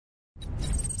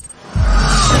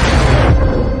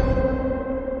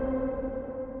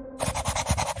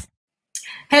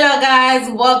guys,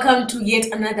 welcome to yet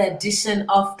another edition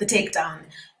of the Takedown.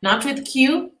 Not with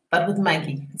Q, but with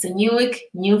Maggie. It's a new week,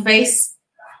 new face.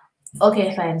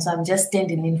 Okay, fine. So I'm just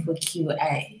standing in for Q.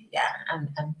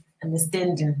 I'm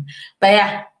standing. But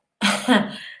yeah,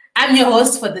 I'm your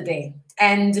host for the day.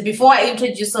 And before I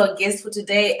introduce our guest for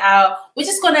today, we're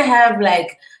just gonna have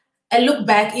like a look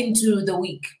back into the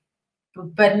week,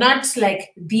 but not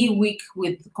like the week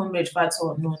with Comrade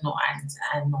Fatso. No,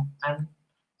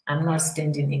 I'm not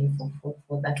standing in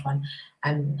for that one.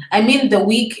 I mean the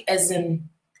week as in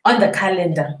on the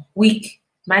calendar, week,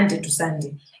 Monday to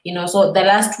Sunday. You know, so the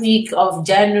last week of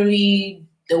January,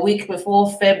 the week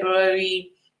before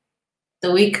February,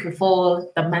 the week before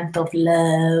the month of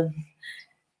love,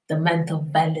 the month of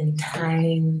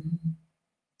Valentine.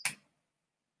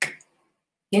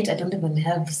 Yet I don't even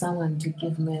have someone to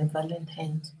give me a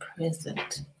Valentine's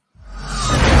present.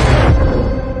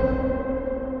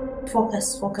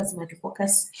 Focus, Maggie,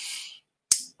 focus.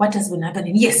 What has been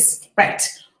happening? Yes, right.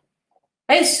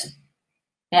 Right.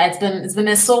 Yeah, it's been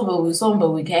a somber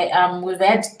week. We've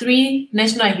had 3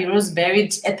 national heroes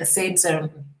buried at the same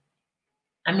ceremony.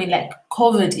 I mean, like,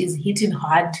 COVID is hitting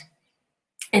hard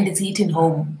and it's hitting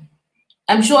home.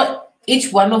 I'm sure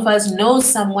each one of us knows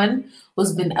someone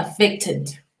who's been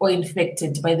affected or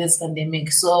infected by this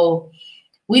pandemic. So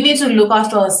we need to look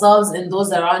after ourselves and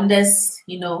those around us,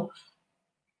 you know.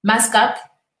 Mask up,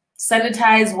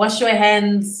 sanitize, wash your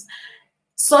hands,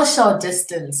 social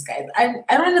distance, guys. I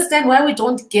don't understand why we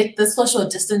don't get the social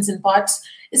distancing part,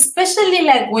 especially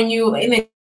like when you're in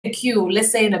a queue,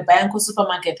 let's say in a bank or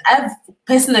supermarket. I've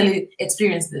personally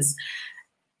experienced this.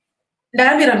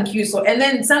 I'm queue, and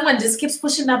then someone just keeps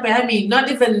pushing up behind me, not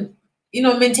even, you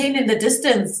know, maintaining the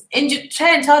distance. And you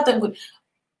try and tell them,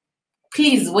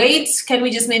 please wait, can we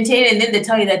just maintain? And then they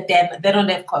tell you that they don't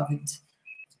have COVID.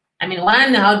 I mean,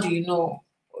 1, how do you know?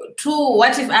 2,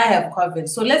 what if I have COVID?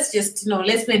 So let's just, you know,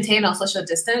 let's maintain our social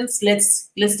distance. Let's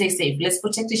stay safe. Let's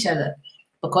protect each other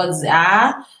because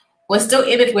we're still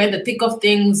in it. We're in the thick of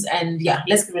things, and yeah,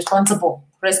 let's be responsible.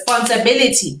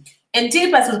 Responsibility.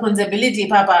 Until responsibility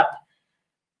pop up.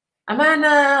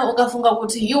 Amana ukafunga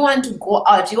kuti you want to go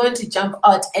out, you want to jump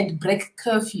out and break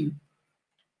curfew,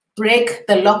 break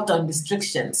the lockdown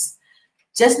restrictions.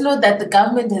 Just know that the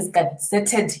government has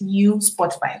gazetted new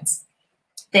spot fines.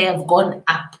 They have gone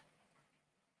up.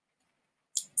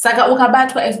 Saka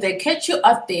ukabatwa, if they catch you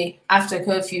out there after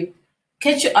curfew,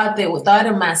 catch you out there without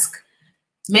a mask,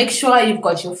 make sure you've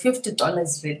got your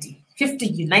 $50 ready. 50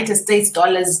 United States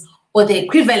dollars, or the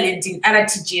equivalent in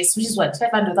RTGS, which is what,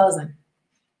 500,000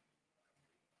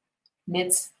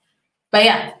 nets. But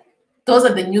yeah, those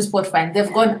are the new spot fines.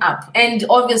 They've gone up. And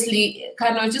obviously,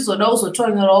 kind of just also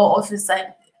throwing our office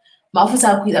side. My office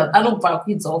are quit. I don't buy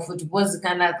quits off because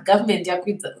kind of government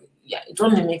quit. Yeah, it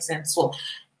only makes sense. So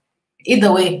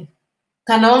either way,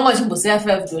 kind of much say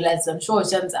 $5. I'm sure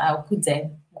chance I'll quit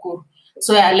them.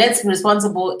 So yeah, let's be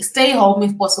responsible. Stay home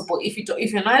if possible.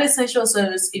 If you're not essential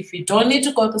service, if you don't need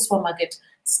to go to the supermarket,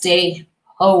 stay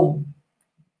home.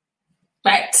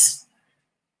 Right.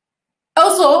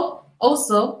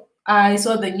 Also, I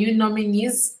saw the new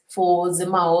nominees for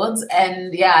Zim Awards,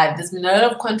 and yeah, there's been a lot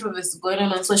of controversy going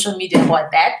on social media about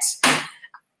that.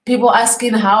 People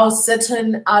asking how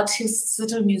certain artists,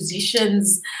 certain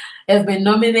musicians have been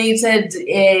nominated.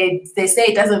 They say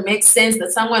it doesn't make sense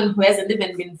that someone who hasn't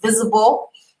even been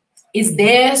visible is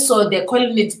there, so they're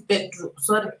calling it bedroom.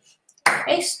 Sorry.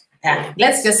 Yeah,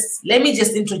 let me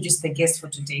just introduce the guest for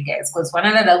today, guys, because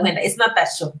it's not that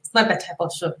show. It's not that type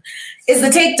of show. It's the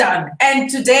Takedown. And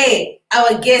today,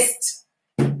 our guest,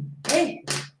 hey,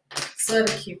 so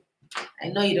cute. I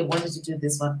know you don't want to do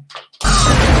this one.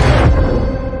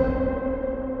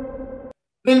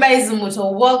 Vimbai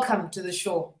Zimuto, welcome to the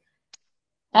show.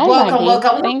 Hi,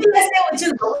 welcome. Maggie.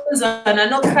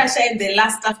 No crasher in the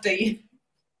last after you.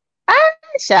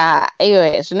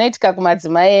 Iwe zvinoitika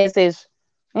kumadzimai ese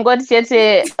ngoti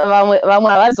chete vamwe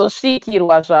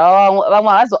havazosvikirwa zvavo, vamwe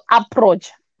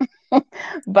havazoapproach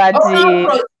but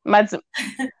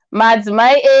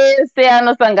madzimai ese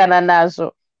anosangana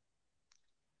nazvo.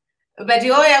 But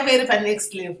you're yako pa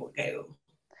next level kayo.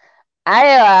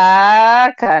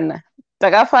 Aiwa kana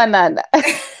takafanana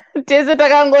tese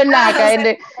takangonaka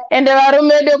ende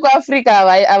varume vekuAfrica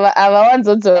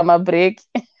havawanzodzora mabreak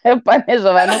pane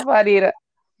zvavanofarira.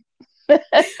 But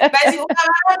you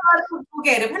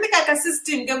pane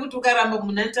system kekuti ukaramba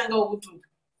munhu anotanga ukutuka.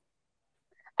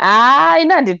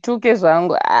 Inandituke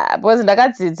zvangu because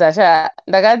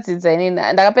ndakadzidza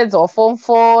inini ndakapedzawo form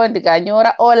 4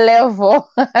 ndikanyora O level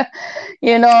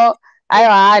you know.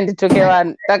 Aiwa handituke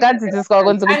vanhu, ndakadzidziswa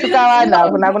kunzi kutuka vanhu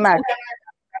hakuna kunaka.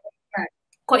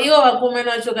 Ko iwo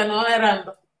vakomana vacho kana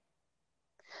wavaramba.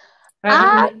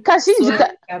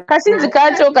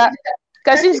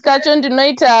 Kazhinji kacho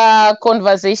ndinoita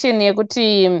conversation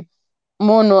yekuti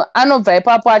munhu anobva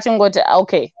ipapo achingoti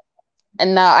okay,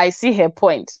 and now I see her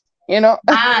point, you know.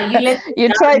 You let you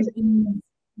try.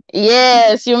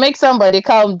 Yes, you make somebody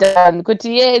calm down.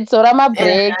 Kuti dzora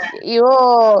mabreak.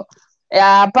 Iwo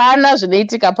hapana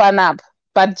zvinoitika panapa,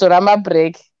 but dzora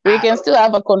mabreak. We can still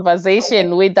have a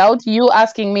conversation without you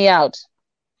asking me out.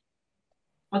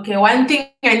 Okay, one thing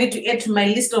I need to add to my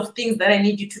list of things that I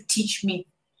need you to teach me.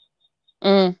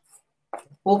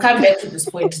 We'll come back to this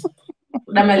point.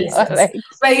 Right.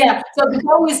 But yeah, so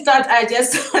before we start, I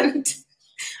just want,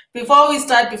 before we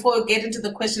get into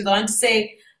the questions, I want to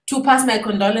say, to pass my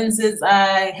condolences.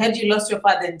 I heard you lost your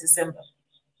father in December.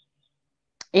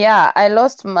 Yeah, I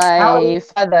lost my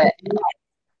father.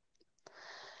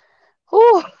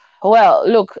 Whew. Well,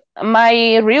 look,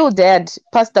 my real dad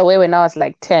passed away when I was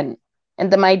like 10.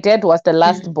 And my dad was the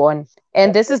last born.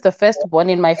 And this is the first born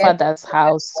in my father's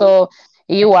house. So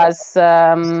he was,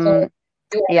 I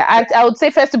would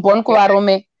say first born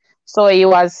Kuwarome. So he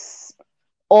was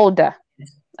older,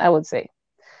 I would say.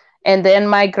 And then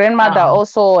my grandmother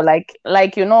also, like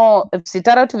you know,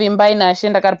 sitara to Vimbai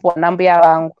nashinda karpo nambiya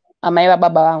vangu, amaiva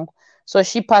baba vangu. So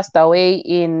she passed away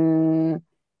in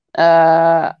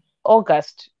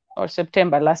August or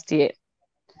September last year.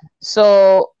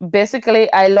 So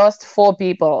basically, I lost 4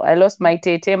 people. I lost my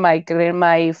tete, my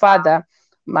father,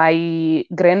 my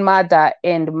grandmother,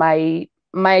 and my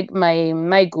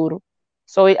guru.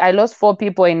 So I lost 4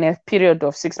 people in a period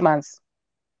of 6 months.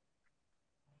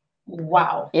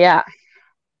 Wow. Yeah.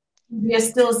 You're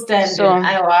still standing. So,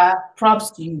 props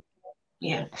to you.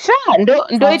 Yeah. Sure. And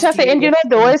you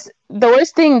know the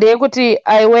worst thing there,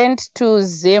 I went to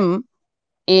Zim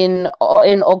in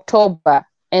October,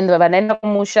 and and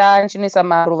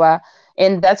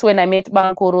that's when I met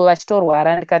Bankuru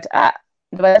Ashtorwara, and got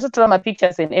my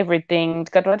pictures and everything.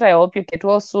 I hope you get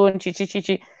well soon.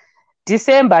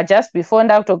 December, just before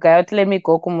Dr. let me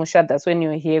go Kumusha. That's when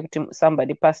you hear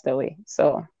somebody passed away.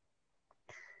 So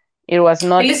it was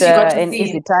not an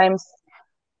easy time.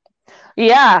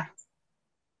 Yeah.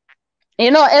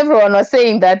 You know, everyone was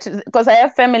saying that because I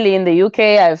have family in the UK,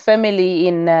 I have family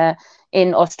in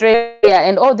Australia,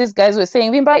 and all these guys were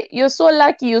saying, Vimbai, you're so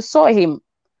lucky you saw him.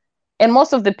 And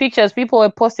most of the pictures people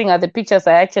were posting are the pictures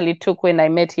I actually took when I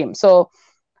met him. So,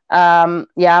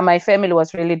 my family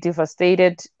was really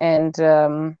devastated. And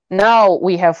now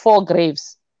we have 4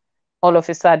 graves all of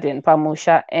a sudden,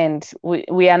 Pamusha. And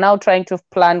we are now trying to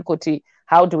plan, Kuti,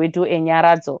 how do we do a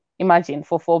nyaradzo? Imagine,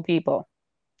 for 4 people.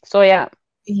 So, yeah.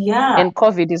 Yeah. And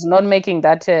COVID is not making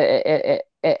that a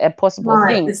possible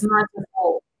thing. It's not at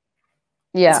all.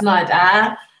 Yeah. It's not.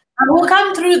 We'll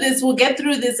come through this. We'll get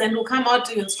through this, and we'll come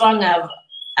out even stronger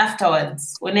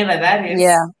afterwards, whenever that is.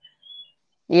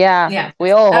 Yeah.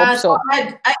 We all hope so.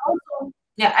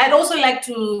 I'd also like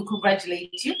to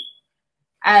congratulate you.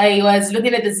 I was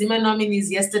looking at the Zima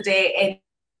nominees yesterday,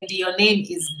 and your name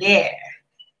is there.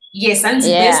 Yes, and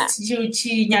best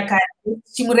Chimurenga.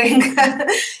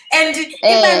 And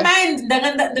in my mind,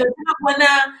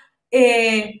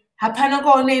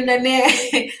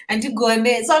 and you go on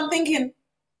there. So I'm thinking,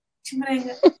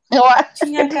 Chimurenga.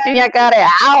 Chinyakare,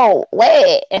 how?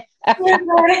 Where?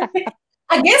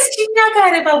 I guess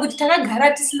Chinyakare, but with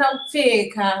Tagara tisna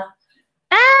fake. Come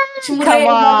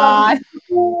on.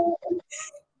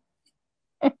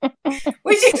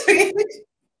 Which is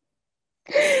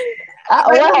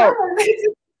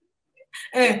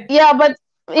yeah, but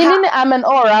I'm an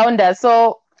all-rounder,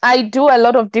 so I do a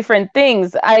lot of different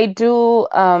things. I do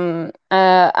I'm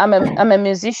a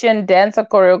musician, dancer,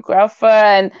 choreographer,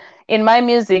 and in my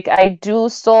music I do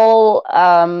soul,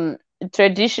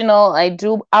 traditional, I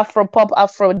do Afro pop,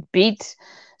 Afro beat.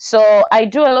 So I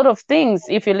do a lot of things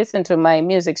if you listen to my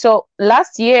music. So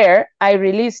last year I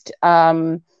released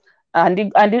and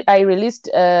I released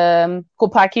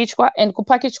Kupakichwa, and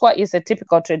Kupakichwa is a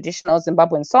typical traditional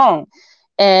Zimbabwean song.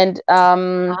 And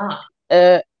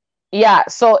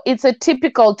so it's a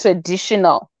typical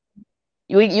traditional.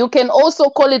 You can also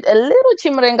call it a little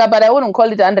Chimurenga, but I wouldn't call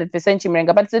it 100%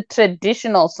 Chimurenga, but it's a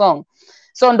traditional song.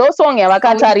 So in those songs, I'm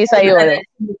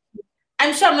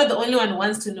sure I'm not the only one who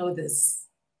wants to know this.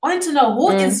 I want to know,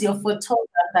 who is your photographer,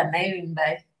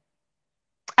 Vimbai?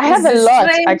 I have a lot,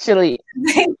 actually.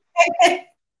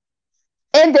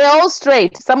 And they're all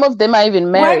straight. Some of them are even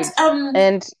married.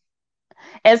 And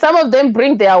some of them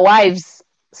bring their wives.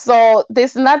 So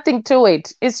there's nothing to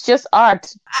it. It's just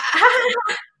art.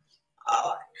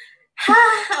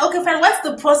 Okay, fine. What's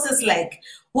the process like?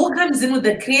 Who comes in with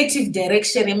the creative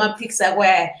direction in my picture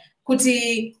where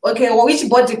kuti, okay, well, which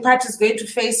body part is going to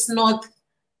face north,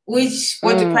 which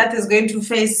body part is going to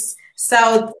face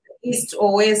south, east,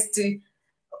 or west?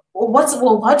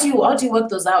 How do you work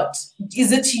those out?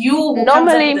 Is it you who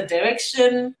comes up with the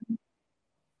direction?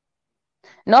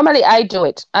 Normally, I do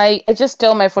it. I just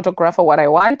tell my photographer what I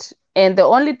want. And the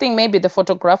only thing maybe the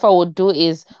photographer would do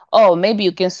is, oh, maybe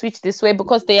you can switch this way,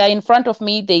 because they are in front of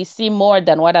me. They see more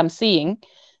than what I'm seeing.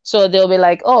 So they'll be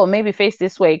like, oh, maybe face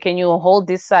this way. Can you hold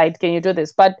this side? Can you do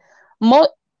this? But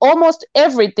almost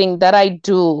everything that I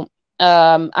do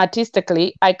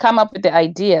artistically, I come up with the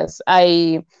ideas.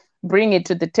 I bring it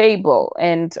to the table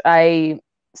and I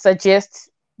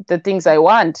suggest the things I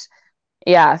want.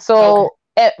 Yeah. So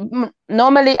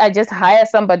normally I just hire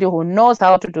somebody who knows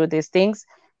how to do these things,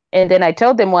 and then I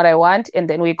tell them what I want, and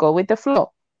then we go with the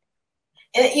flow.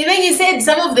 You know, you said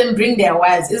some of them bring their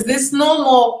wives. Is this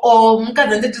normal, or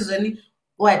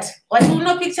what? What will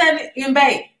no picture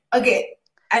Vimbai? Okay,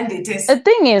 and it is. The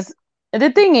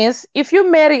thing is, if you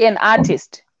marry an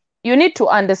artist, you need to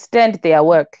understand their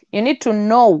work. You need to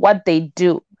know what they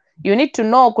do. You need to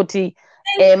know kuti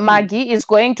Magi is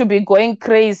going to be going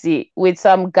crazy with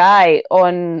some guy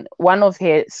on one of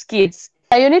her skits.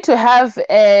 You need to have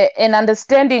an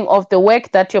understanding of the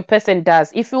work that your person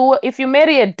does. If you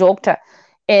marry a doctor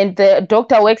and the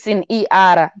doctor works in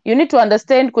ER, you need to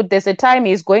understand that there's a time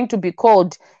he's going to be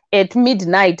called at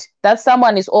midnight that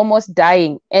someone is almost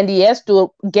dying and he has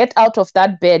to get out of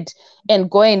that bed and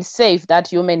go and save that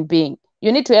human being.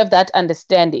 You need to have that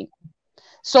understanding.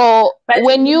 So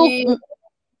when you...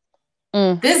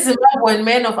 This Zimbabwean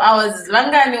man of ours,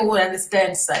 Langani will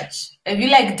understand such. Have you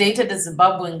dated a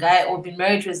Zimbabwean guy or been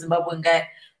married to a Zimbabwean guy?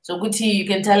 So Guti, you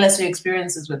can tell us your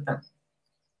experiences with them.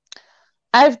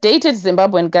 I've dated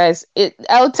Zimbabwean guys.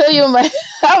 I'll tell you my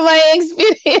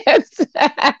experience.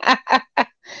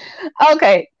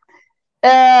 Okay.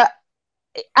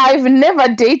 I've never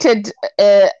dated,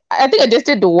 I think I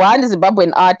dated one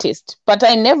Zimbabwean artist, but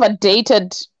I never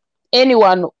dated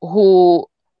anyone who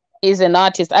is an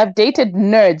artist. I've dated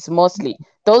nerds mostly,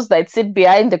 those that sit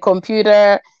behind the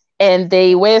computer and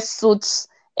they wear suits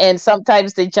and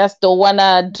sometimes they just don't want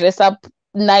to dress up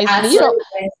nicely.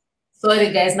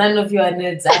 Sorry guys, none of you are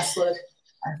nerds. I'm sorry.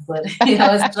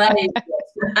 I was trying.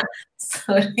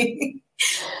 Sorry.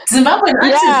 Zimbabwean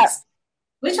artists.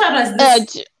 Which one was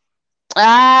this?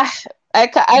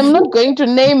 I'm not going to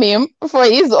name him for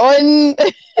his own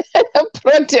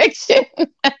protection.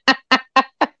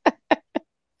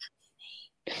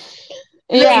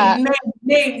 Yeah.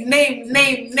 Name. I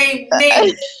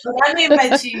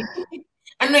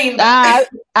know him.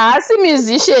 As a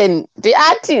musician, the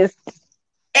artist.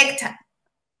 Actor.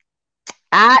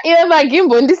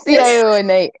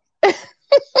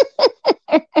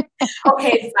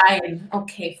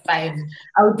 Okay, fine.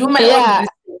 I'll do my own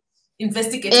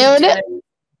investigative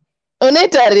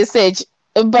research.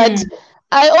 But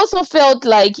I also felt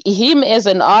like him as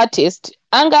an artist,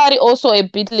 Angari also a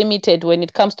bit limited when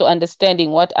it comes to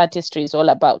understanding what artistry is all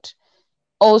about.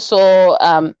 Also,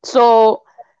 so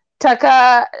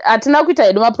Taka atina kuita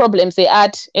eduma problems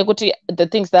art ekuti the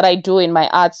things that I do in my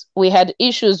arts. We had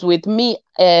issues with me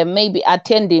maybe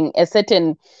attending a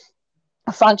certain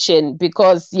function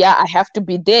because I have to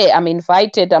be there. I'm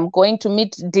invited. I'm going to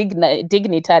meet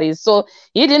dignitaries. So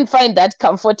he didn't find that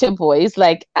comfortable. He's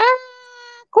like,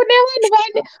 kuna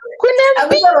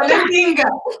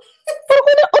mbinga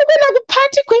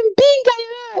party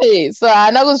kwembinga. So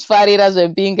anakusfarira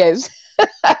zvembinga.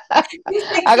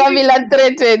 I can feel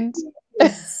threatened.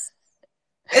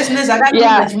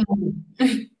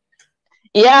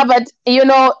 Yeah, but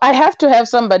I have to have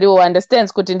somebody who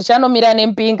understands kuti ndichanomira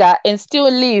nembinga and still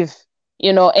live,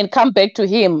 and come back to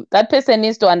him. That person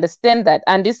needs to understand that.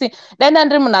 And this is then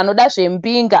andri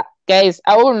zvembinga, guys.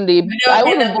 I wouldn't be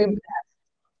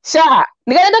sha.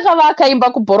 Ndikaenda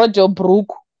kavakaimba kubhorojo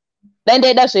bruku. Then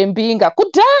ndaida zvembinga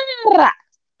kudhara.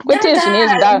 Kwete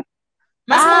zvinezvi nda.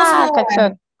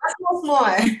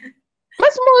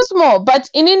 Small. But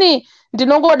inini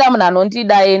ndinongoda munhu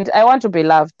anondida and I want to be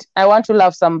loved. I want to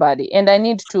love somebody and I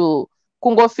need to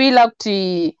kungofila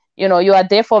kuti you are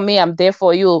there for me, I'm there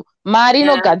for you. Mari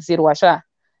inogadzirwa sha.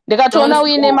 Ndikatoona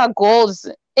uine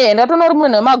ma-goals. Ndikatoona uri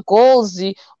munhu wema-goals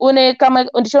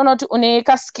ndichiona kuti une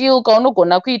ka-skill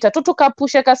kaunogona kuita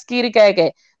totokapusha ka-skill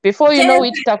kake. Before you know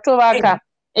it takutovaka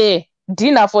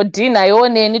dinner for dinner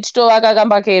ioneni titovaka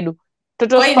kamba kedu.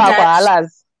 Totofa kwa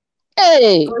halas.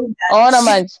 Ona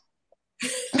manje.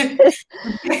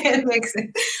 Makes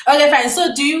sense. Okay, fine. So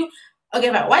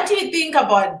what do you think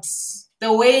about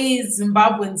the way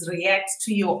Zimbabweans react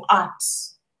to your art?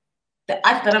 the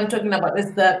art that I'm talking about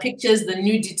is the pictures, the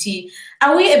nudity.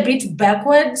 Are we a bit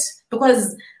backwards?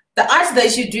 Because the art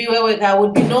that you do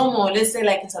would be normal, let's say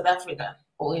like in South Africa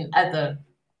or in other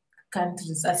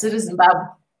countries. I said Zimbabwe.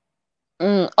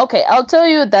 Okay, I'll tell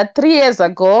you that 3 years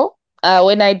ago,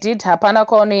 when I did Hapana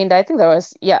Koninda, I think that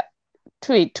was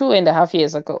 2.5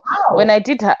 years ago. Wow. When I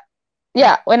did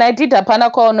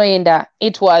Hapana Koninda,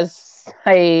 it was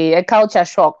a culture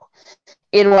shock.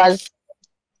 It was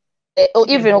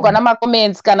even my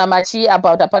comments kana machi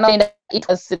about Hapana Koninda, it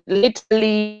was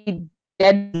literally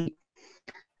deadly.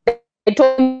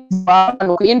 After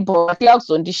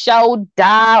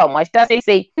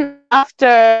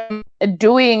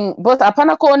doing both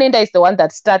Hapana Koninda is the one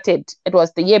that started, it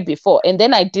was the year before, and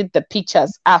then I did the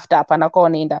pictures after Hapana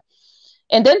Koninda.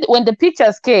 And then when the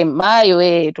pictures came, my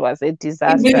way, it was a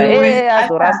disaster.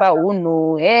 Azorasa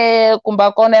unu,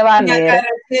 kumbakone vanere.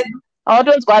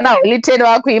 Autozwana uliteni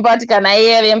wakuimba kuti kana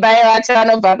iye Vimbai vacho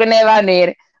vanobva kune vanhu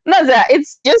here. No,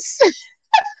 it's just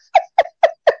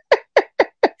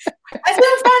I said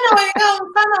fana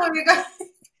when you go.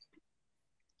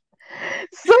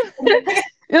 So,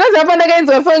 zapanda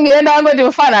kainzwa song yenda angoti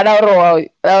mfana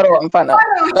daurowa mfana.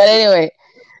 But anyway.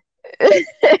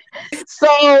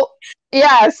 So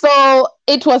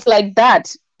it was like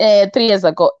that 3 years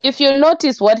ago. If you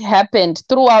notice what happened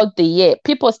throughout the year,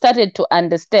 people started to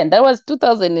understand. That was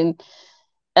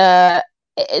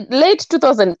late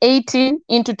 2018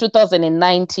 into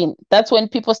 2019. That's when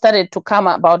people started to come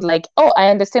about like, oh, I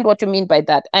understand what you mean by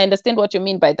that. I understand what you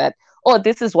mean by that. Oh,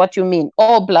 this is what you mean.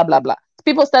 Oh, blah, blah, blah.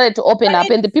 People started to open up,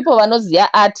 and the people who are not their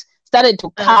art started to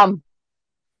come.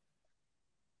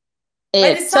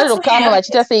 Started to come and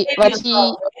say,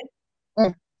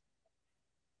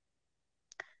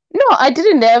 No, I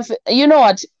didn't have, you know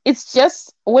what, it's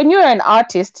just when you're an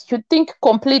artist, you think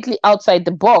completely outside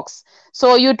the box.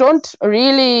 So you don't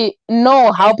really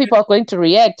know how people are going to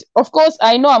react. Of course,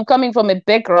 I know I'm coming from a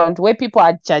background where people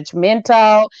are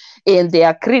judgmental and they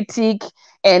are critic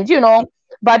and,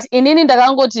 but in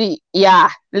Indagangoti,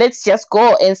 let's just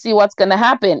go and see what's going to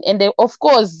happen. And they, of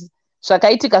course,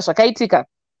 shakaitika.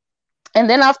 And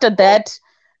then after that,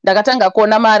 ndakatanga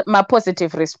kuona ma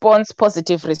positive response,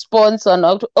 and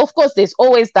of course there's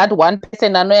always that one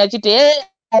person anoya chiti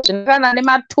zvinokanana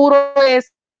nematuro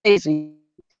ese,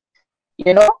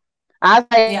 and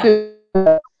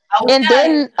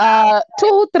then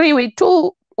 2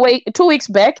 weeks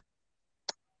back,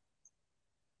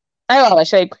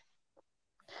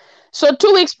 so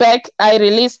 2 weeks back I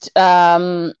released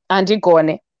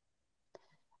Handigone.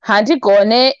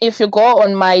 If you go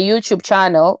on my YouTube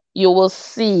channel, you will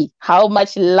see how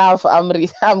much love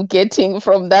I'm getting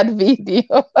from that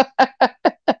video.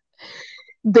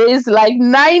 There's like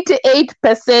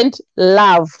 98%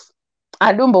 love.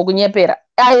 I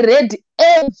read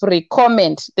every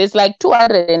comment. There's like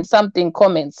 200 and something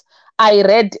comments. I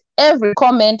read every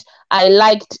comment. I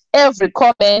liked every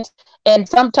comment. And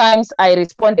sometimes I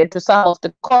responded to some of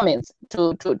the comments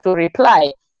to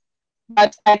reply.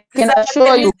 But I can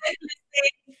assure you.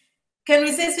 Can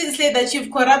we say that you've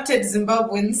corrupted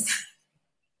Zimbabweans?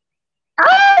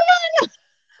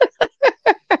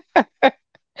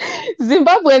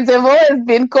 Zimbabweans have always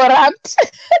been corrupt.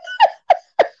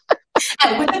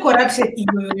 What the corruption?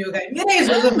 No,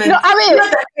 I mean,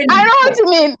 I know what you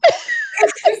mean.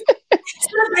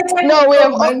 No,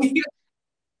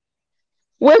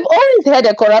 we've always had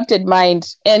a corrupted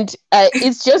mind, and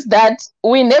it's just that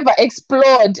we never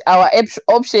explored our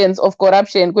options of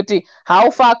corruption.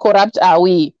 How far corrupt are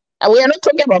we? And we are not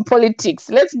talking about politics.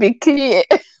 Let's be clear.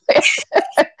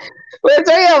 We're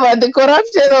talking about the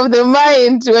corruption of the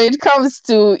mind when it comes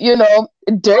to,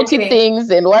 dirty things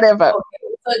and whatever.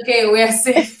 Okay, we are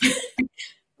safe.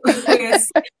 But then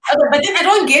I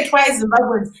don't get why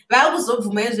Zimbabweans,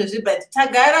 but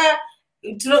Tagara,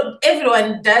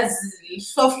 everyone does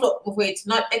soft wait,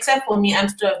 not except for me, I'm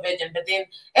still a virgin, but then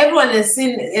everyone has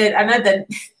seen another.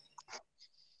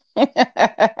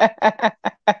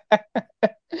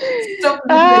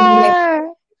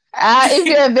 If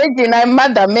you're a virgin, I'm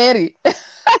Mother Mary. But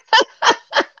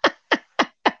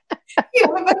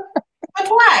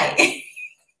why?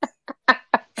 But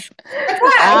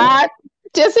why?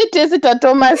 Tesi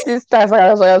tatoma sisters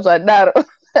zvadaro.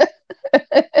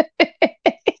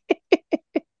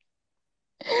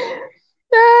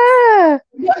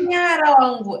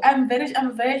 I'm a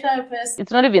very shy person.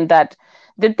 It's not even that.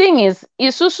 The thing is,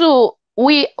 Isusu,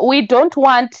 we don't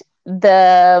want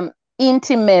the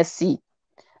intimacy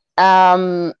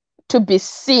to be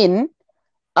seen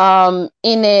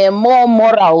in a more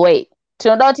moral way.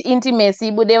 Not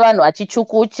intimacy, but they want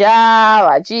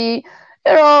vachichukucha,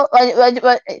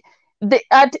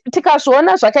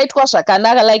 tikazviona zvakaitwa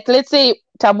zvakanaka, like let's say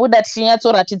tabuda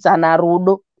tichinyatsoratidzana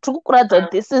rudo, tikukuradza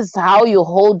this is how you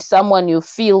hold someone you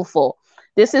feel for,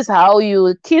 this is how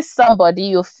you kiss somebody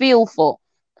you feel for,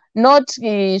 not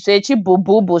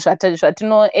zvechibhubhubhu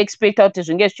zvatinoexpecta kuti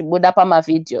zvinge zvichibuda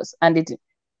pamavideos anditi.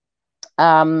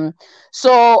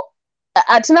 So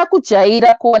hatina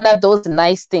kujaira kuona those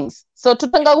nice things, so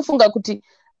totanga kufunga kuti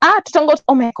totanga kuti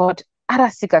oh my god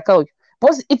arasika kauyu,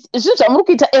 because zvinhu zvamuri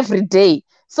kuita every day,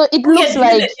 so it looks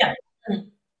like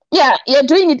yeah, you're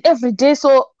doing it every day,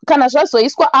 so kana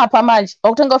zvazoiswa apa manje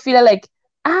wakutanga kufeel like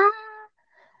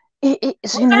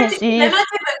they're not even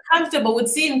comfortable with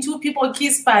seeing two people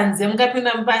kiss bands. People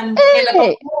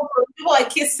are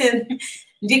kissing.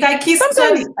 Ndika kiss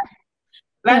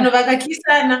vanhu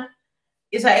vakakissana.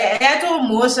 It's like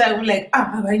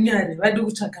abanyari vadu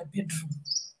kutsvaka bedroom.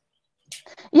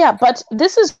 Yeah, but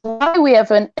this is why we have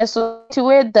a society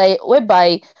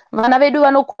whereby vana vedu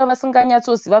vanokura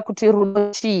vasinganyatsoziva kuti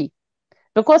rudo chii,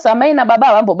 because amai nababa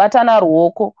havambobatana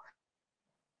ruoko,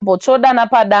 mbotsvodana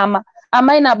padama,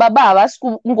 amai nababa havasi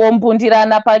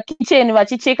kungombundirana pakicheni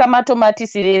vachicheka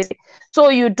matomatisi rese, so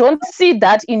you don't see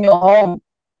that in your home.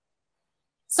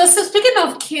 So speaking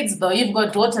of kids though, you've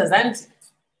got daughters, and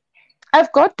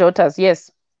I've got daughters,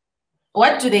 yes.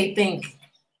 What do they think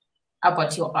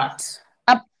about your art?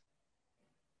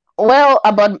 Well,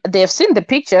 they've seen the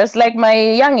pictures. Like my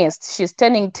youngest, she's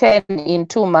turning 10 in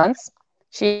 2 months.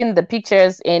 She's in the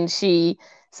pictures, and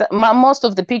most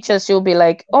of the pictures she'll be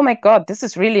like, oh my god, this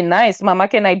is really nice, mama,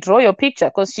 can I draw your picture?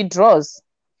 Because she draws.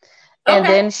 Okay. And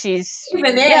then she's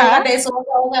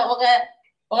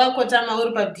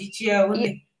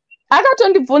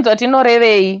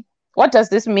what does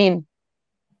this mean?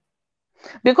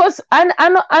 Because and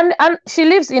she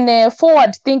lives in a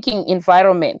forward-thinking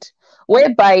environment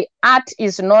whereby art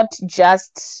is not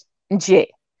just nje.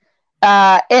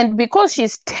 And because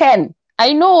she's 10,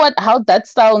 I know how that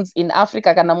sounds in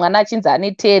Africa. Kana mwana achinzi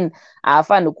ane 10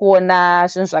 haafani kuona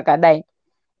zvinhu zvakadai.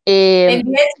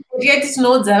 And yet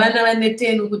tinodza vana vane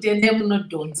 10 kuti ende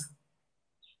munodhonza.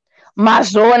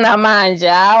 Mazvona manje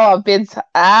awapedza.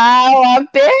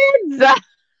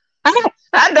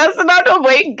 Handasina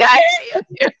kutomboigaya.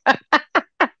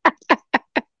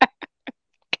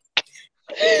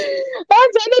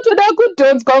 Toda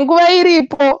kudhonzwa nguva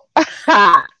iripo.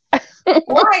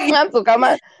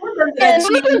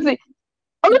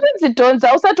 Unotonzi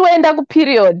dhonza usati waenda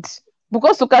kuperiod,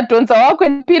 because ukadhonza wako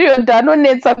period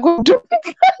anonetsa kudhonza.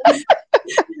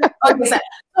 Okay,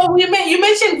 so you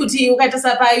mentioned kuti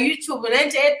ukatarisa paYouTube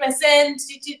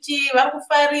 98%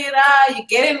 vakufarira, you're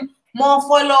getting more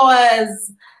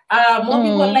followers, more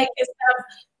people like your stuff.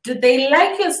 Do they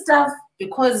like your stuff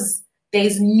because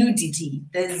there's nudity,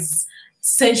 there's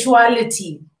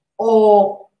sensuality,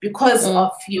 or because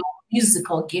of your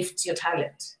musical gift, your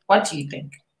talent? What do you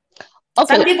think?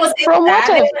 Okay. Some people say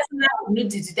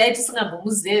nudity. There are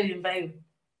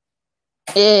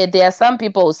some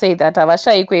people who say that.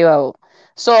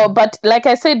 So, but like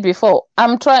I said before,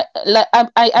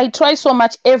 I try so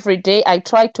much every day. I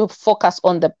try to focus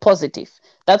on the positive.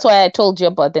 That's why I told you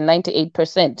about the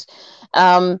 98%.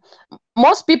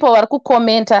 Most people are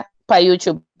commenter by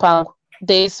YouTube.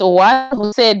 There's one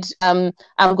who said, I'm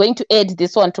going to add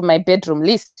this one to my bedroom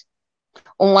list.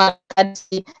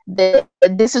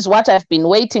 This is what I've been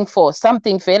waiting for.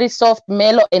 Something very soft,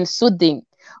 mellow, and soothing.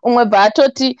 Umwe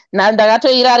batoti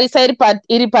ndakatoirarisa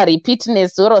iri parepeat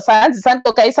nezuro, sanzi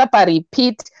sandokaisa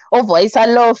parepeat, obvaisa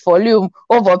low volume,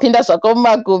 obvapinda zvako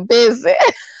mumagumbeze.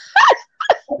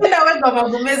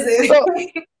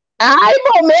 Hayi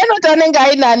momeno tanenge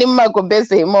ainani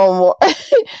mumagumbeze imomo.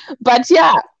 But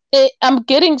yeah, I'm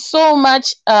getting so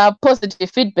much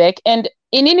positive feedback, and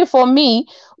for me,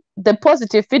 the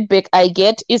positive feedback I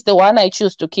get is the one I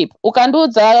choose to keep.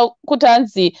 Ukanduudza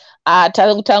kutanzi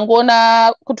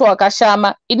tangona kuti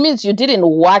wakashama, it means you didn't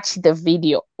watch the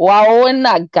video.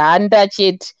 Waona ganda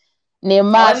chete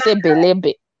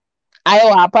nemasebhelebe.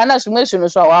 Aiwa, hapana zvimwe zvinhu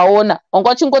zvawaona.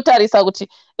 Ungochingotarisa kuti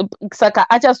saka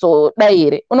achazoda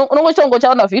here.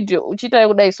 Unongochaona video uchiita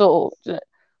kudai, so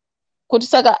kuti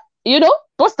saka,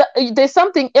 there's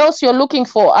something else you're looking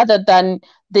for other than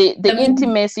the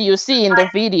intimacy you see in the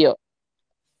video.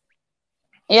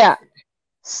 Yeah.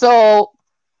 So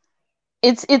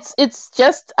it's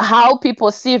just how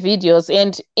people see videos.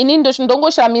 And in English,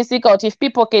 if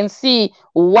people can see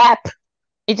WAP,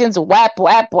 it is WAP.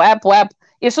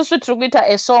 It's also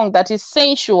a song that is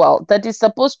sensual, that is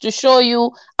supposed to show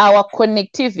you our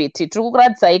connectivity,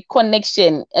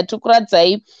 connection,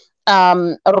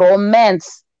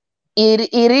 romance.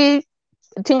 Iri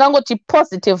tingangoti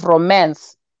positive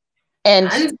romance.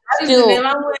 And still,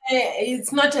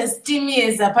 it's not as steamy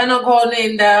as apana khona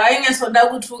and aingasoda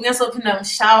ukuthi ungasophinda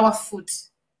mshower food.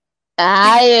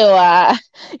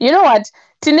 You know what?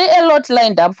 Tine a lot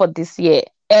lined up for this year,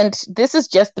 and this is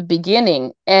just the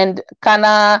beginning. And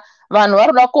kana vanhu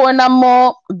varoda kuona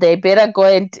more, they better go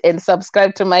and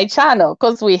subscribe to my channel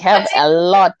because we have a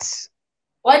lot.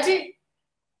 What?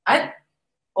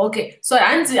 Okay, so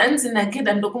anzi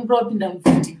nakeda ndokumpra kupinda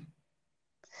mvhiti.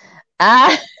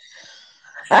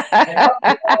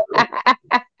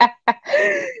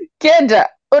 Keda,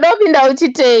 unopinda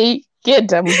uchitei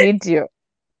Keda muvideo.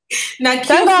 Now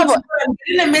Q, I'm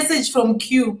getting a message from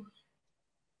Q.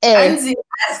 Anzi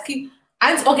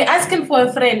asking for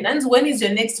a friend. Anzi, when is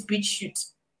your next beach shoot?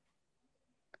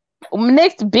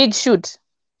 Next big shoot?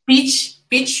 Beach shoot.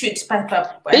 Beach shoot.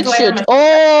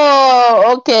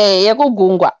 Oh, okay.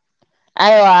 Yakugungwa.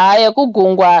 Aiwa,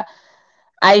 yakugungwa.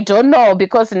 I don't know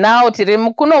because now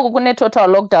kunoku kune total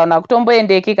lockdown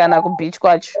akutomboendeki kana kubeach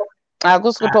kwacho.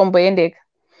 Akusi kutomboendeka.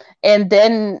 And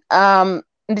then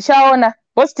ndichaona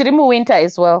because tiri winter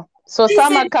as well. So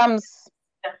summer comes.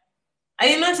 Are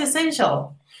you not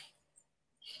essential?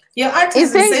 Your art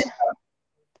is essential.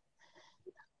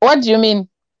 What do you mean?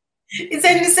 It's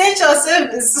an essential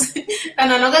service.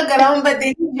 And another ground, but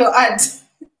they need your art.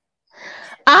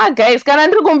 Guys, kana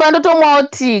ndiri kumba ndotomwawo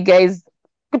tea, guys.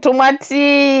 Kutomwa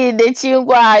tea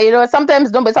nechingwa, you know, sometimes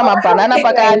ndomboisa mabanana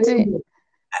pakati.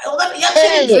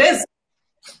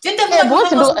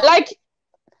 Like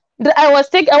I was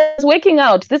working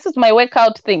out. This is my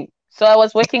workout thing. So I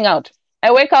was working out.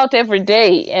 I work out every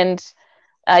day, and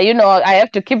you know, I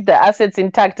have to keep the assets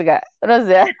intact. You have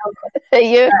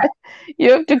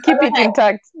to keep it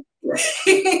intact.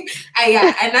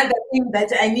 Another thing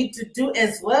that I need to do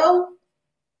as well.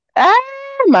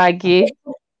 Maggie.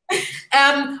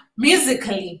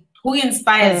 Musically, who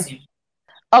inspires you?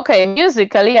 Okay,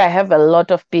 musically, I have a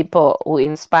lot of people who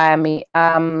inspire me.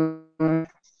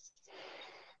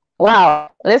 Wow,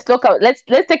 let's take a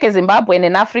Zimbabwean,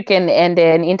 an African, and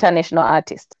an international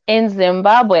artist. In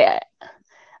Zimbabwe,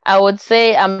 I would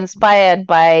say I'm inspired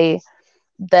by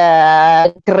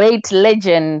the great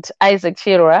legend Isaac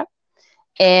Chirwa,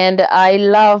 and I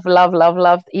love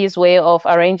his way of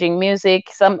arranging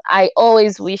music. I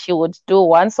always wish he would do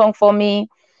one song for me.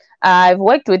 I've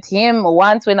worked with him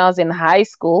once when I was in high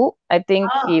school. I think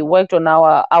he worked on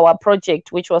our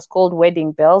project, which was called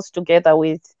Wedding Bells, together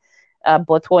with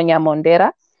Botwonya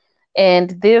Mondera.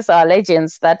 And these are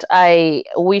legends that I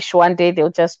wish one day they'll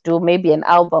just do maybe an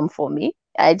album for me.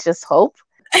 I just hope.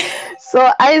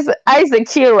 So Isaac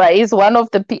Chirwa is one of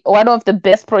the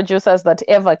best producers that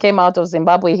ever came out of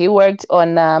Zimbabwe. He worked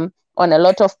on a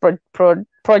lot of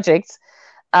projects.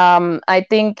 I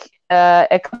think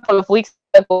a couple of weeks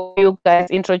ago, you guys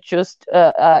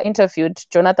interviewed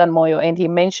Jonathan Moyo, and he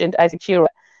mentioned Isaac Chirwa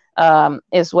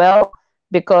as well,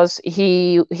 because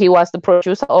he was the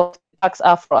producer of the Pax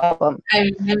Afro album.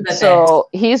 I remember that. So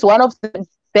he's one of the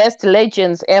best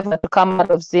legends ever to come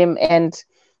out of Zim, and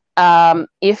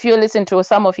if you listen to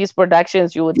some of his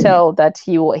productions, you would tell that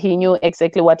he knew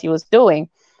exactly what he was doing.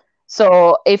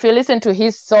 So if you listen to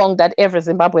his song that every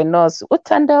Zimbabwean knows,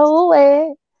 Utanda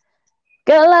Uwe,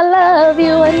 girl, I love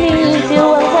you, I need you,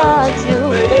 I want you,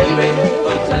 baby.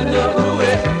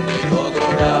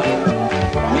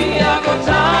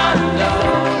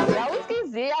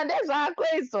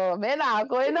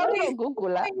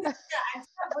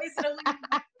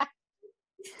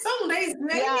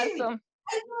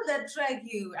 I know that track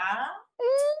you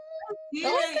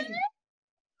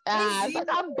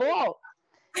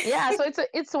yeah, so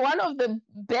it's one of the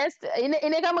best. But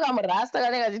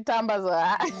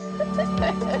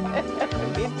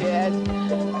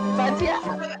yeah,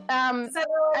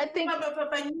 I think.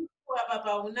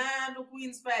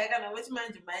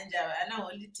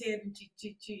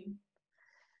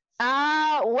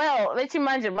 Well,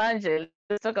 Vechimanje.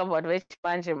 Let's talk about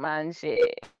Vechimanje.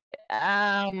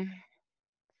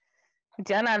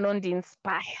 Diana Nondi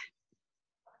inspire.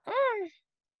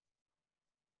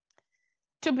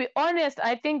 To be honest,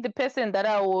 I think the person that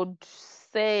I would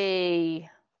say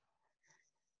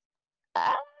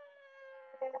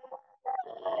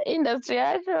industry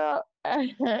actual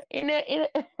in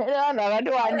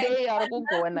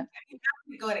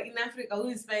Africa, who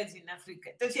inspires you in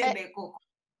Africa?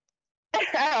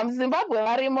 Zimbabwe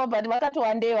varimo, but vakati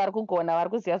one day vari kugona, vari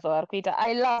kuziva zvavari kuita.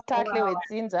 I love Tatle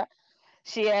Wetsinza.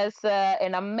 She has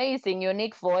an amazing,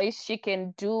 unique voice. She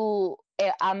can do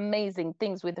amazing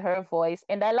things with her voice,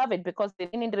 and I love it because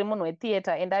in theatre,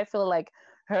 and I feel like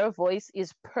her voice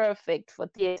is perfect for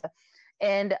theatre.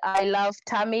 And I love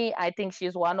Tammy. I think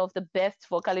she's one of the best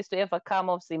vocalists to ever come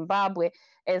of Zimbabwe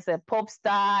as a pop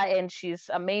star, and she's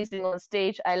amazing on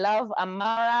stage. I love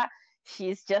Amara.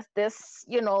 She's just this,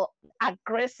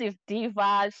 aggressive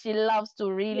diva. She loves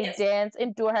to really Yes. dance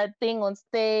and do her thing on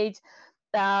stage.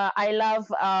 I love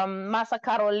Masa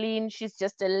Caroline. She's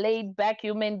just a laid back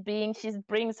human being. She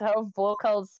brings her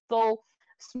vocals so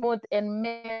smooth and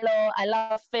mellow. I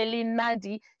love Feli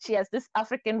Nandi. She has this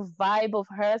African vibe of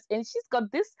hers, and she's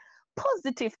got this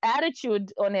positive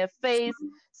attitude on her face.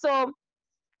 So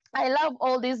I love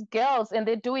all these girls, and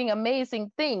they're doing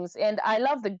amazing things. And I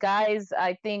love the guys.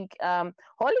 I think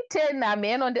Holy Tena,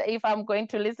 man, if I'm going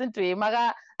to listen to him,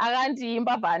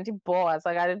 akandiimba bhandibhoa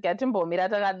saka ngatimbomira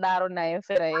takadaro naye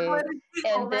fera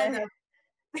and then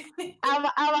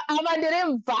ava ndiri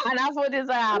mubvana futi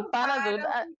saka hapana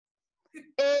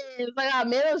zvokuti saka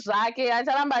mhero zvake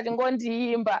acharamba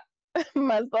achingondiimba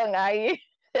masong ake.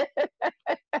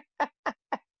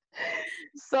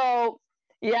 So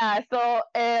yeah, so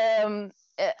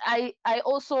I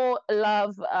also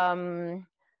love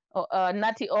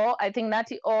Natty O. I think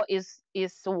Natty O is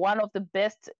one of the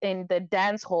best in the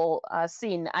dance hall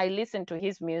scene. I listen to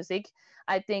his music.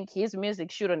 I think his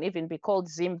music shouldn't even be called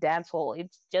Zim dance hall.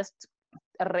 It's just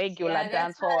a regular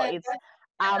dance hall. It's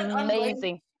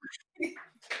amazing.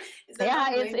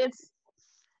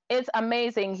 It's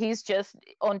amazing. He's just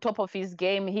on top of his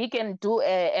game. He can do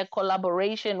a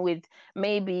collaboration with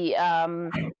maybe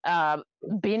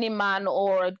Beanie Man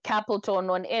or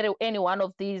Capleton on any one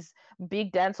of these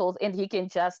big dance halls, and he can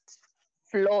just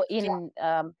flow in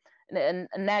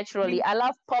naturally. I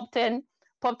love Popton.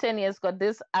 Popton has got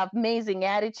this amazing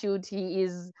attitude. He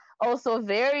is also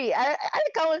very it's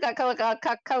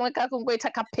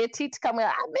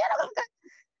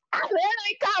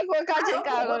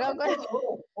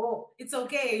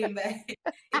okay.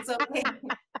 It's okay.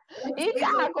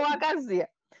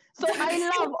 So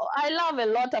I love a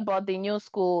lot about the new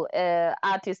school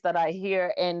artists that I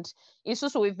hear, and it's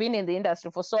just we've been in the industry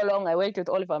for so long. I worked with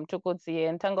Oliver Mtukudzi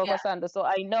and Tango Kosando, so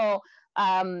I know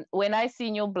when I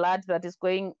see new blood that is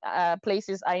going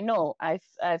places, I know I've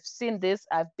seen this,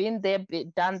 I've been there,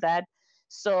 done that,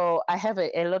 so I have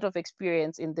a lot of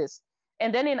experience in this.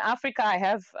 And then in Africa, I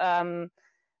have a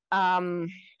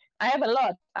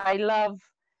lot. I love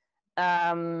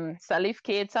Salif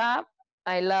Keita.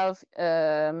 I love,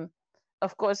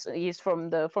 of course, he's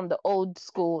from the old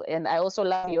school, and I also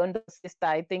love Yondo's sister.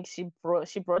 I think she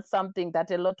brought something that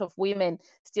a lot of women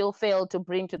still fail to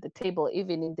bring to the table,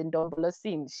 even in the Ndombolo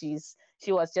scene. She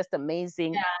was just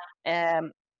amazing.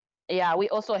 Yeah. We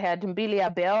also had Mbili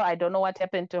Abel. I don't know what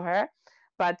happened to her,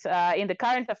 but in the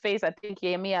current affairs, I think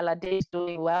Yemi Alade is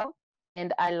doing well,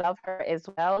 and I love her as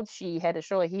well. She had a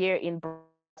show here in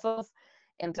Brussels,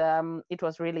 and it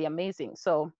was really amazing.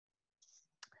 So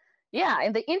yeah,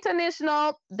 in the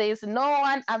international, there's no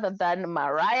one other than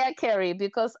Mariah Carey,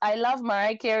 because I love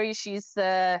Mariah Carey. She's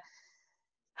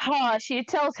she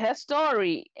tells her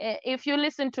story. If you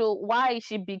listen to why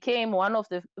she became one of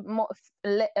the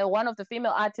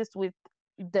female artists with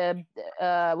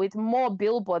more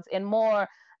billboards and more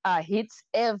hits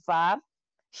ever,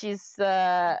 she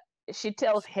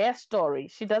tells her story.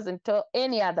 She doesn't tell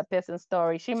any other person's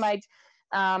story. She might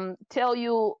tell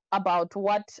you about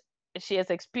what she has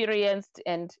experienced,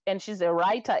 and she's a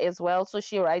writer as well, so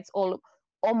she writes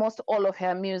almost all of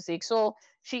her music. So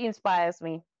she inspires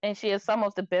me, and she has some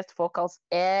of the best vocals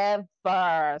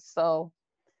ever. So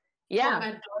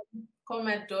yeah,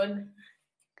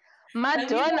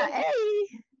 Madonna.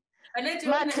 Hey,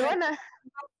 Madonna.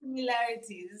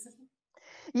 Similarities.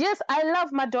 Yes, I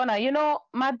love Madonna.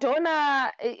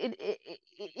 Madonna,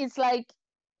 it's like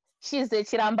she's the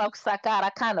Chiramba Kusakara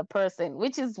kind of person,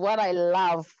 which is what I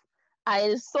love.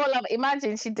 I so love.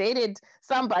 Imagine she dated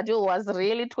somebody who was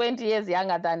really 20 years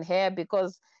younger than her,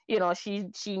 because she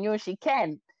knew she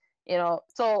can.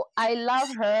 So I love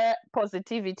her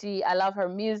positivity. I love her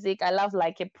music. I love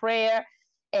Like a Prayer,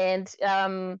 and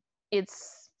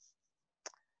it's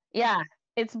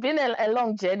been a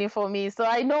long journey for me. So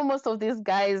I know most of these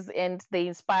guys, and they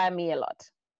inspire me a lot.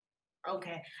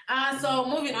 Okay. So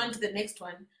moving on to the next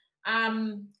one.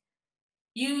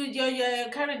 Your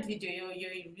current video,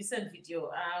 your recent video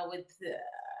with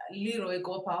Leroy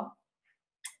Gopal,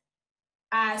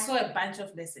 I saw a bunch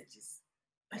of messages.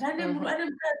 But how do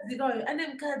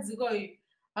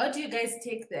you guys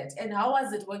take that? And how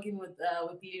was it working with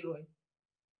Leroy?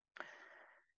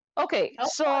 Okay,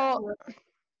 so how was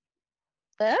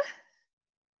it?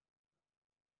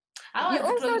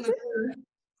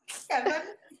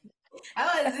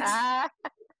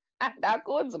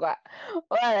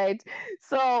 All right.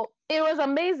 So It was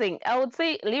amazing. I would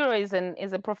say Leroy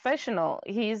is a professional.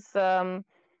 He's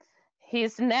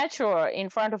natural in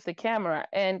front of the camera,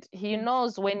 and he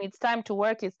knows when it's time to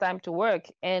work, it's time to work,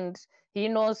 and he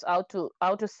knows how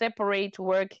to separate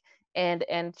work and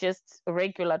just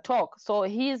regular talk. So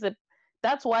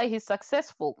that's why he's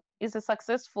successful. He's a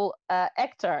successful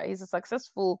actor. He's a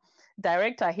successful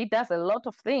director. He does a lot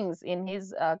of things in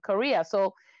his career.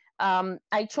 So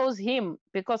I chose him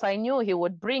because I knew he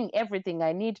would bring everything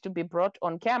I need to be brought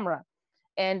on camera.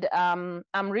 And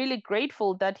I'm really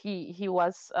grateful that he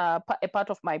was a part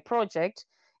of my project.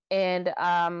 And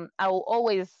I will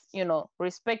always,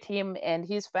 respect him and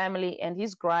his family and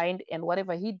his grind and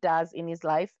whatever he does in his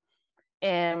life.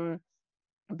 And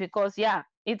because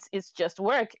it's just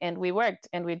work, and we worked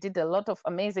and we did a lot of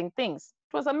amazing things.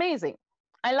 It was amazing.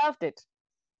 I loved it.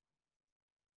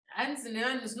 And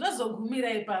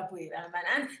zvinozogumira ipapo here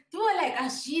and do like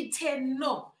ashite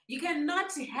no, you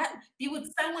cannot be with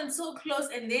someone so close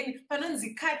and then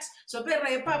panonzi cut zvoperera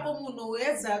ipapo munhu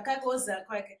weza kakoza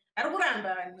kwake ari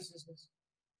kuramba vanhu izvozvo.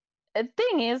 The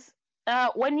thing is,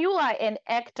 when you are an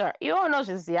actor, you don't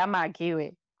know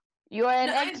Magi. You are an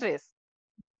actress.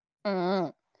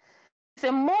 It's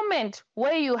a moment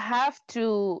where you have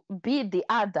to be the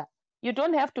other. You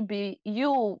don't have to be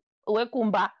you,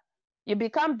 Wekumba. You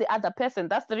become the other person.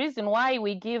 That's the reason why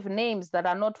we give names that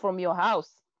are not from your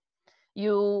house.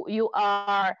 You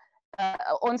are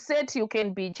on set. You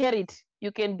can be Charity.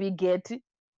 You can be Getty.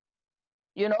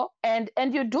 And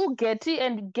you do Getty,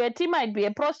 and Getty might be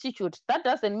a prostitute. That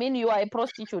doesn't mean you are a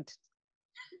prostitute.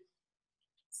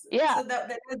 Yeah. So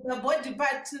the body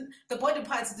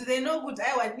parts, do they know good?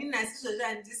 I want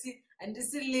and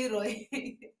this Leroy.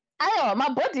 Aiwa,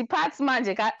 mabody parts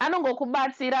manje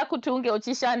anongokubatsira kuti unge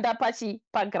uchishanda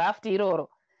pagraft iroro.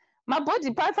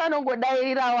 Mabody parts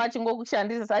anongodairirawo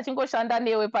achingokushandisa, achingoshanda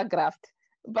newe pagraft.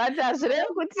 But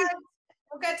hazvirevi kuti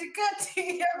ukati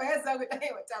kati yaveza kuti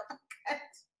aiwa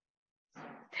tapakati.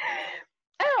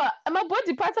 Aiwa,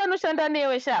 mabody parts anoshanda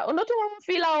newe sha.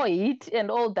 Unotomufeelawo heat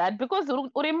and all that because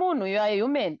uri munhu, you are a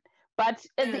human. But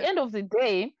at the end of the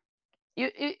day,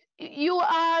 you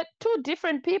are two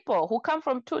different people who come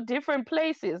from two different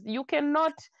places. You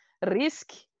cannot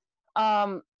risk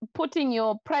putting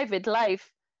your private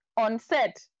life on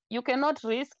set. You cannot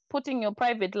risk putting your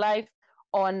private life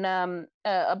on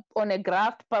a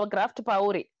graft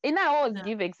pauri. And I always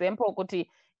give example kuti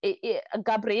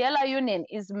Gabriella Union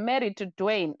is married to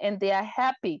Dwayne and they are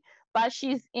happy, but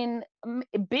she's in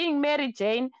being Mary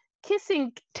Jane,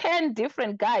 kissing 10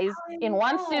 different guys in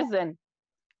one season.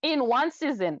 In one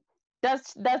season.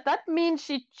 Does that mean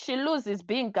she loses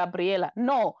being Gabriella?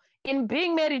 No. In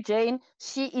being Mary Jane,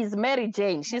 she is Mary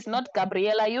Jane. She's not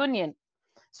Gabriella Union.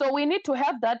 So we need to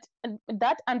have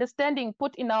that understanding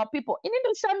put in our people.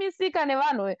 Inindishamisika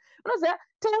nevanhu. Unoziva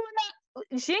taona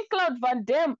Jean-Claude Van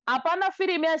Damme, hapana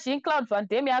film ya Jean-Claude Van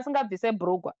Damme asingabvise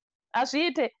bhurugwa.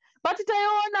 Azviite. But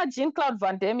taiona Jean-Claude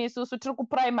Van Damme isusu tiri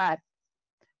kuprimary.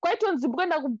 Kwaitonzi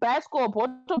kuenda kubhasikop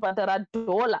wotobhadhara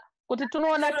 $1 kuti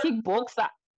tunoona kickboxer.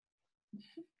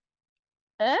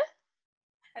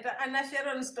 Anna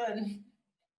Sharon Stone.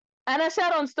 Anna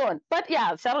Sharon Stone. But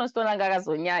yeah, Sharon Stone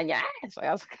angakazonyanya.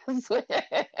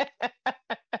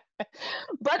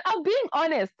 But I'm being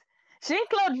honest.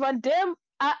 Jean-Claude Van Damme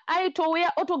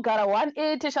aitouya otogara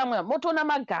 180 shamwe motoona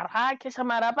magara ake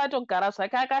shamari apa atogara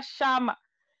zvake akashama.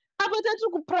 Apa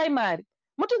tatiri kuprimary.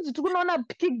 Motonzi tikunoona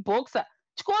kickboxer.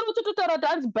 Chikoro chototaura kuti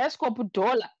hanzi bicycle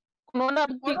 $1. Kunoona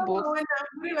kickboxer.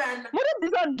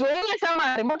 Muribvisa $1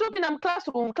 shamari. Motopinda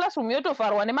classroom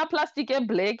yotovharwa nemaplastic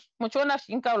eblack. Muchiona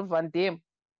Jean-Claude Van Damme.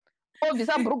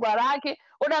 Obvisa bhurugwa rake,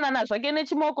 odanana zvake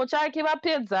nechimoko chake,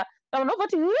 vapedza.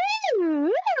 Unobvati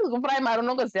kuprimary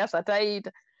unongoziva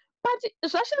zvataita. But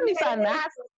zvashamisa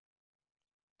nhasi.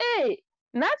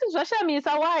 Nhasi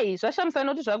zvashamisa. Why? Zvashamisa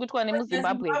nekuti zvakuitwa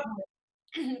nemuZimbabwe.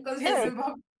 Because you're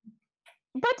Zimbabwe.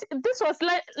 But this was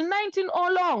like 19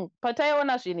 all long.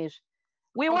 Pataiona zvinhu izvi.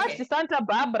 We watched Santa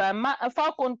Barbara,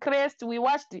 Falcon Crest. We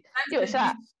watched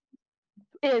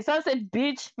Sunset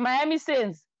Beach, Miami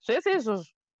Sands.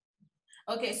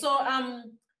 Okay, so all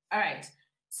right.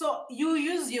 So you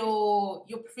use your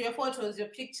photos, your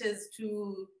pictures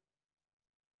to.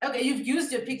 Okay, you've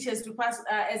used your pictures to pass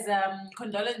as a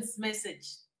condolence message.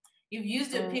 You've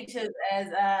used your pictures as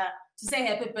to say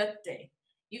happy birthday.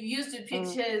 You've used your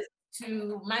pictures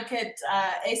to market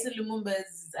Asa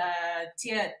Lumumba's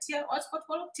what's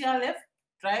called TLF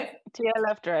drive.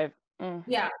 TLF drive.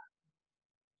 Yeah.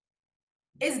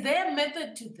 Is there a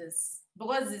method to this?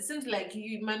 Because it seems like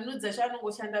you manudza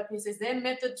shanongoshanda pieces. Is there a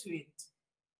method to it?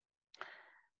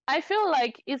 I feel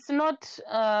like it's not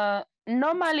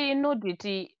normally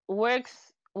nudity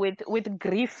works with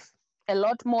grief a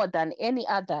lot more than any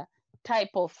other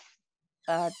type of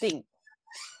thing,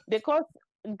 because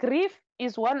grief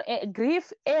is one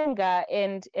grief, anger,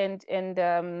 and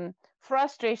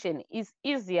frustration is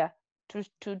easier to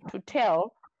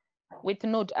tell with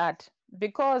nude art,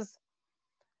 because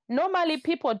normally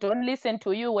people don't listen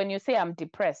to you when you say I'm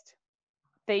depressed.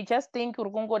 They just think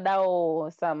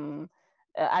urkungodao some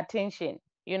attention,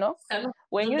 you know.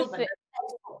 When you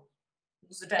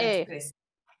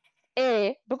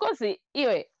say because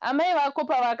iwe amai vako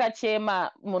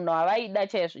pavakachema munhu havaida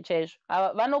chaizvo chaizvo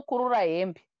vanokurura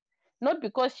hembe, not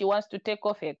because she wants to take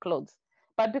off her clothes,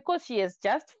 but because she has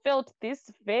just felt this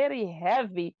very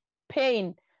heavy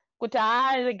pain kuti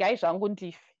regai zvangu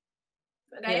ndife.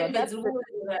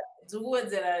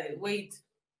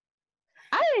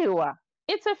 Aiwa,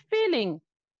 it's a feeling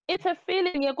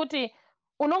yekuti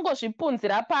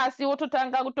unongozvipunzira pasi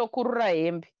wototanga kutokurura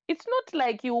hembe. It's not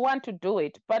like you want to do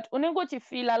it, but unenge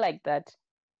uchifila like that.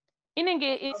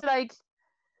 Inenge it's like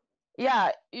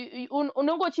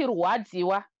unenge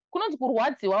uchirwadziwa. Kunonzi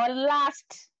kurwadziwa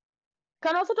last.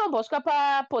 Kana usatombosvika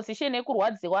paposition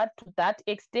yekurwadziwa to that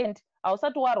extent,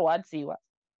 hausati warwadziwa.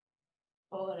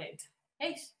 All right.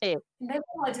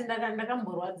 Ndakamati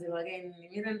ndakamborwadziwa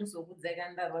nimira ndizokudza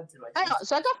ndarwadziwa.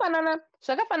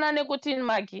 Zvakafanana nekuti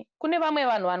Magi, kune vamwe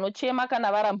vanhu vanochema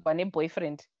kana varambwa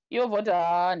neboyfriend. Ivo voti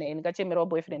ndikachemerawo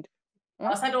boyfriend.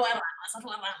 Asati warambwa.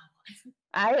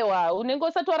 Aiwa, unenge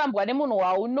usati warambwa nemunhu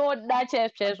waunoda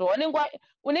chaizvo chaizvo.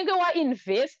 Unenge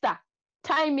wainvesta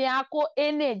time yako,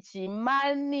 energy,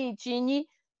 money, chinyi.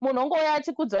 Munhu ongouya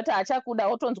achikudza kuti achakuda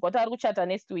wotonzwa kuti ari kuchata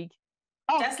next week.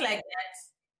 Just like that.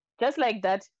 Just like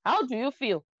that. How do you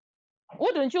feel?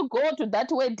 Wouldn't you go to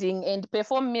that wedding and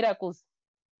perform miracles?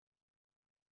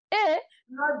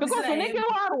 Because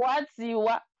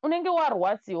unenge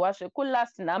warwadziwa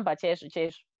zvekulast number chaizvo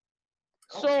chaizvo.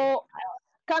 So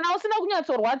kana usina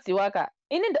kunyatsorwadziwa ka,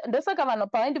 ini ndosaka vanhu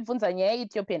pavaindibvunza nyaya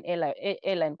yeEthiopian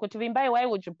airline kuti Vimbai, why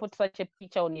would you put such a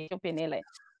picture on Ethiopian airline?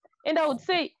 And I would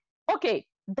say, okay,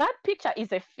 that picture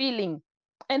is a feeling,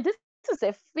 and this is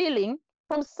a feeling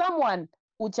from someone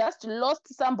who just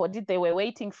lost somebody they were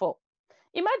waiting for.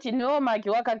 Imagine Magi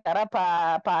wakagara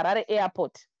paHarare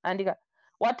airport andika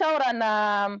wataura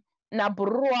na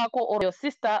buru wako or your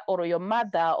sister or your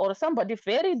mother or somebody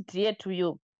very dear to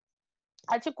you,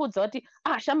 achikudza kuti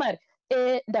shamari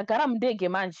ndagara mundege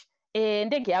manje,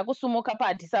 ndege yakusumuka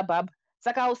paAddis Ababa,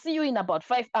 saka I'll see you in about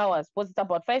 5 hours because it's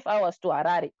about 5 hours to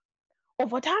Harare.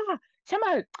 Ovoti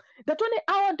shamari ndatone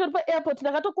awa ndori paairport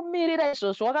ndakatokumirira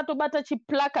izvozvo, wakatobata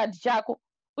chiplakard chako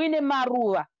uine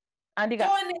maruva andika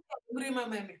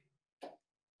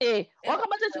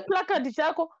wakabata chiplakard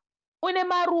chako uine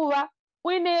maruva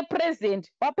uine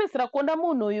present, wapedzera kuona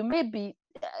munhu uyu maybe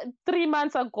 3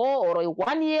 months ago or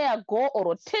 1 year ago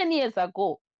or 10 years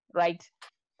ago, right?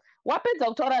 Wapedza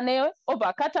kutaura newe obva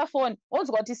akata phone,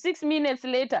 wonzwa kuti 6 minutes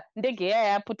later ndege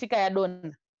yaputika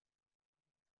yadonha.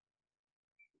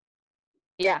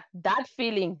 That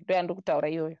feeling ndo yandikutaura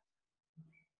iyoyo.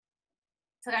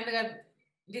 Saka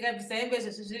ndikabvisa hembe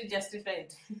zvesvi zviri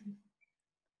justified.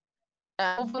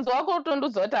 Mubvunzo wako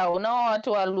utondiudza kuti hauna wati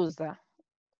waluza.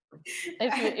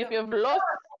 If you've lost.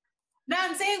 No,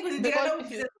 I'm saying kuti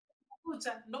ndikadabvisa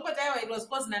kucha ndongoti aiwa it was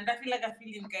cause ndandafila ka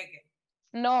feeling keke.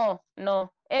 No,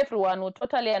 everyone will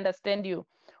totally understand you.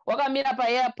 Wakamira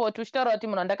paairport uchitaura kuti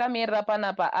munhu ndakamirira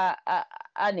panapa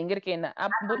anhingirikena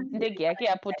ndege yake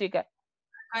yaputika.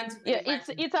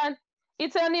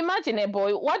 It's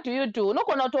unimaginable. What do you do?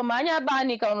 Unogona kutomhanya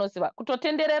bani kana unoziva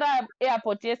kutotenderera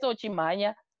airport yese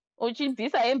uchimhanya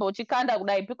uchibvisa hembe uchikanda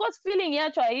kudai, because feeling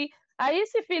yacho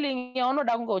haisi feeling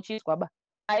yaunoda kunge uchizwa ba,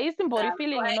 haisi mbori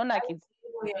feeling inonakidza.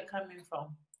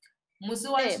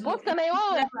 Both kana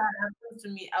iwewe to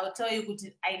me, I'll tell you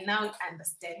kuti I now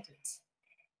understand it.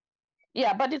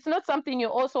 Yeah, but it's not something you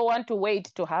also want to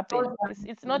wait to happen.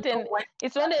 It's not an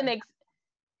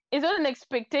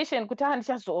expectation kuti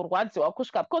ndichazorwadziwa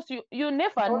kusvika, because you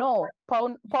never know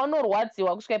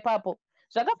paunorwadziwa kusvika ipapo.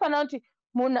 Zvakafanana kuti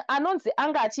munhu anonzi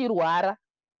anga achirwara,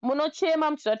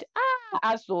 munochema muchiziva kuti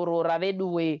azorora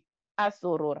veduwe,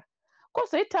 azorora.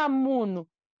 Kozoita munhu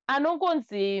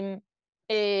anongonzi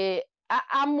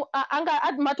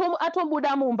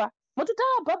atombuda mumba, mototi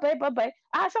bye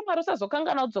shamari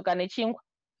usazokangana kudzoka nechingwa,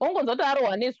 ongonza kuti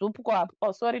arohwa nezupko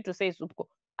apo. Sorry to say zupko,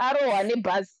 arohwa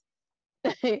nebhazi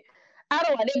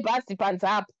arohwa nebhazi panze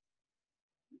apo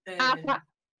apa,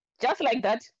 just like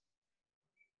that.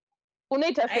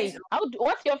 Unoita sei?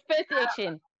 What's your first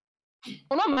action?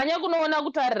 Unomhanya kunoona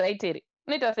kuti ari right here,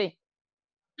 unoita sei?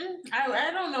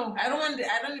 I don't know. I don't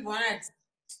even want to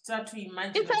start to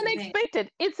imagine. It's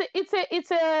unexpected. It's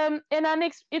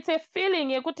a feeling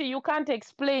yekuti you can't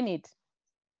explain it.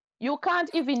 You can't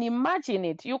even imagine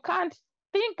it. You can't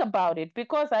think about it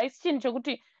because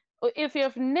if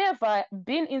you've never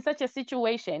been in such a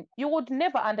situation, you would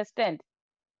never understand.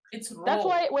 It's raw. That's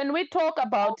why when we talk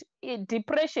about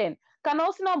depression,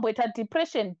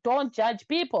 depression, don't judge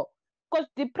people because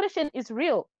depression is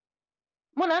real.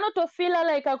 Munhu anotofila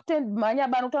like akutemhanya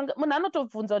bani munhu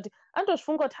anotobvunza kuti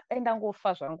anotozvifunga kuti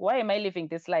endangofa zvangu, why am I living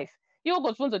this life? Iwo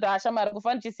kuzvibvunza kuti ashamari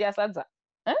kufa ndichisiya sadza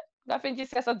ngafe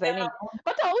ndichisiya sadza inini,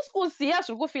 but hausi kuziva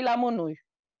zviri kufila munhu uyu,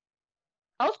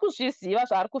 hausi kuzviziva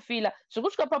zvaari kufila, zviri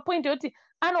kusvika papoint yekuti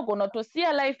anogona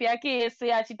kutosiya life yake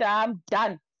yese achiti I'm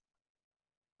done.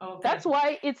 Okay. That's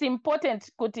why it's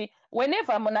important kuti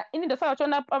whenever ini ndofana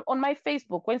kuchiona on my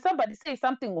Facebook when somebody says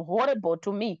something horrible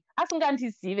to me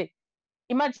asingandizive,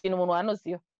 imagine munhu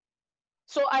anoziva.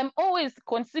 So I'm always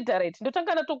considerate.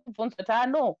 Ndotanga natokubvunza kuti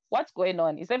no, what's going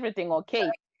on? Is everything okay?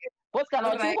 Because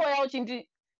kana uchingoya uchindi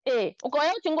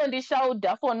ukauya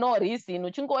uchingondishauda for no reason,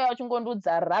 uchingoya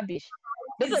uchingondudza rubbish,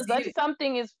 ndotoziva kuti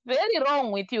something is very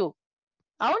wrong with you.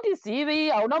 Haundizivi,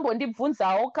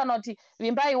 haunambondibvunzawo kana kuti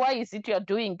Vimbai, why is it you're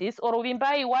doing this? Or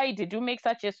Vimbai, why did you make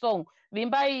such a song?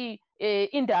 Vimbai,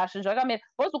 indasvi zvakamera.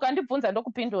 Because ukandibvunza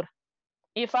ndokupindura.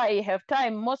 If I have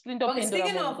time, mostly okay,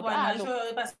 speaking of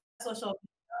social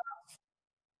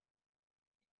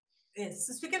yes,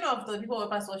 speaking of the people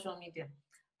over social media,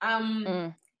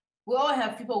 we all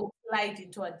have people who slide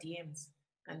into our DMs,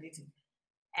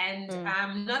 and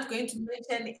I'm not going to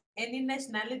mention any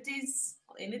nationalities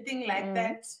or anything like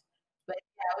that, but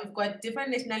yeah, we've got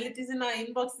different nationalities in our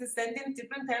inboxes sending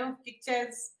different kind of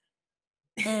pictures.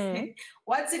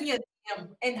 What's in your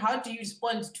DM and how do you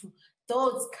respond to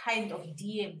those kind of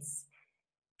DMs?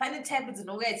 Funny type of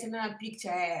a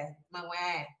picture,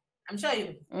 I'm sure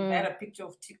you had a picture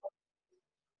of TikTok.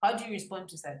 How do you respond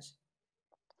to such?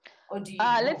 Or do you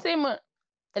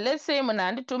let's say munhu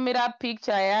anditumira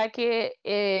picture yake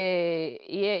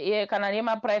kana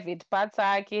nemaprivate parts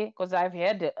ake, because I've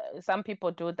heard some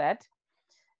people do that.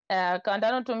 Kana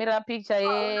anotumira picture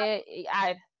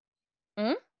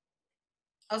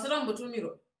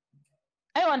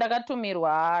aiwa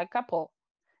ndakatumirwa a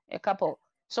couple.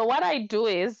 So what I do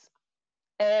is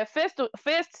first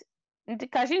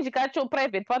kazhinji kacho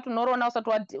private part unorona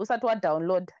usati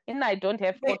wadownload. I don't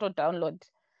have auto download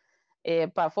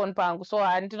pafone pangu,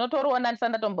 so ndinotoriona ndisati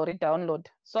ndatombori download,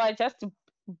 so I just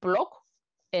block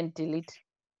and delete.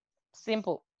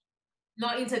 Simple. No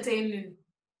entertaining.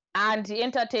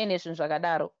 Entertain zvinhu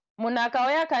zvakadaro. Munhu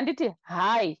akauya akanditi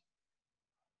hi,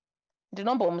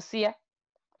 ndinombomusiya.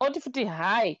 Oti futi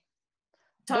hi,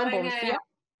 ndombomusiya.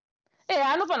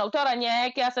 Anofanira kutaura nyaya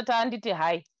yake asati anditi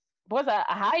hi, because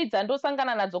hi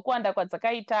dzandosangana nadzo kuwanda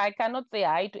kwadzakaita. I cannot say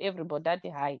hi to everybody that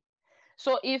hi.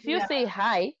 So if you say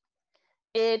hi,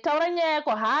 taura nyaya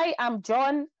yako. Hi, I'm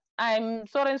John, I'm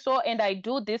so and so, and I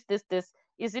do this.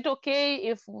 Is it okay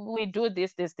if we do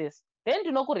this? Then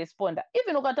ndinokuresponda.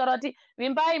 Even ukataura kuti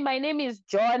Vimbai, my name is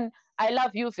John, I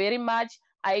love you very much,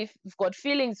 I've got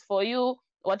feelings for you,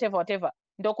 whatever,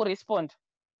 ndokurespond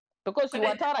because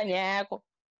wataura nyaya yako.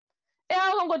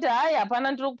 Akangoti hai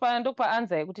hapana ndokupa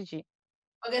answer yekuti chii.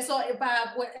 Okay, so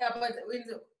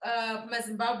my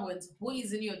Zimbabweans, who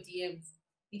is in your DMs,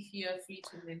 if you are free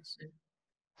to mention?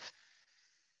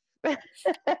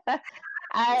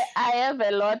 I have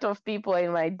a lot of people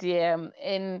in my DM,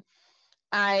 and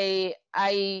I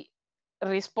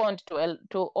respond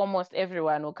to almost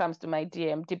everyone who comes to my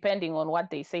DM, depending on what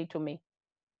they say to me.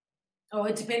 Oh,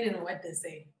 depending on what they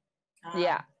say.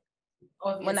 Yeah.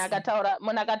 Munhu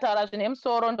akataura zvine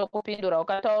musoro ndokupindura,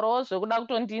 ukataurawo zvekuda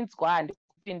kutondinzwa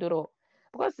handikupindurawo,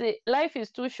 because life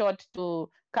is too short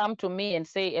to come to me and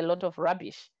say a lot of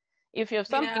rubbish. If you have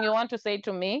something you want to say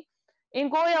to me,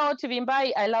 ingoya oti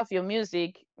Vimbai, I love your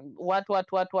music, what,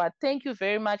 thank you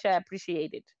very much, I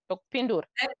appreciate it. Ndokupindura.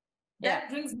 That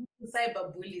brings me to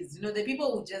cyber bullies. The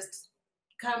people who just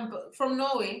come from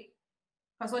Norway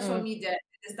for social media,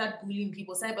 they start bullying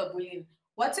people, cyber bullying.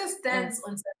 What's your stance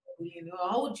on cyber bullying?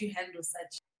 How would you handle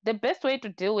such? The best way to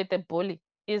deal with a bully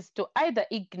is to either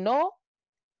ignore,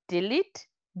 delete,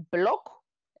 block,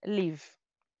 leave.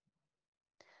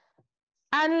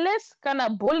 Unless kana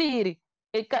bully iri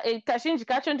kazhinji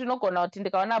kacho ndinogona kuti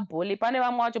ndikaona bully pane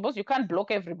vamwe vacho, because you can't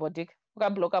block everybody.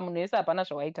 Ukabloka munhu wese hapana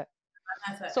zvawaita.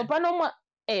 So pano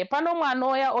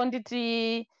anoya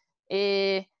onditi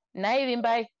nhai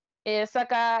Vimbai,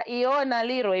 saka iona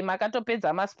Leroy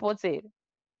makatopedza masports here.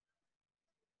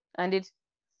 Anditi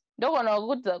ndogona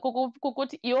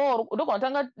kuti iwo ndogona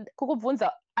tanga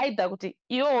kukubvunza either kuti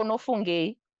iwo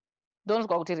unofungei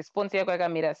ndonzwa kuti response yako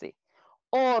yakamira sei,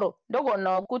 oro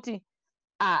ndogona kuti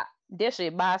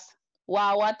ndezvebasa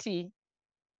wawati,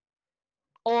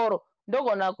 oro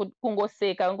ndogona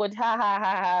kungoseka ngoti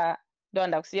ha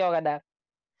ndowanda kusiya wakadaro.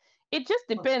 It just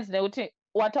depends nekuti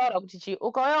wataura kuti chii.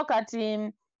 Ukauya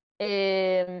ukati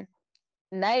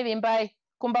nhai Vimbai,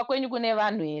 kumba kwenyu kune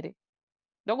vanhu here,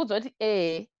 ndokudza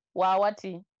kuti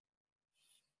wawati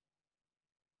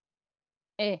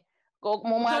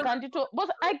mumwe akandito,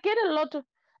 because I get a lot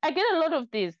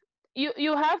of this.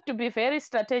 You have to be very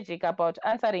strategic about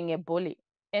answering a bully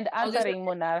and answering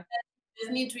monara.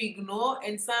 Just need to ignore,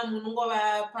 and some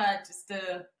unongova just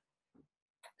a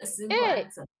simple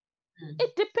answer.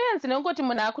 It depends nekuti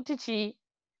munhu akuti chii.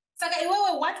 Saka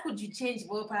iwewe, what could you change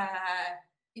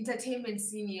entertainment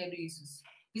scene yedu isusu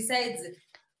besides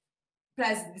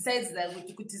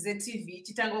that kuti ZTV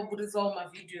chitangobuditsawo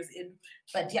mavideos edu,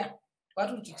 but yeah,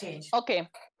 what would you change? Okay,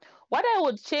 what I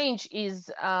would change is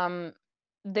the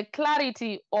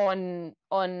clarity on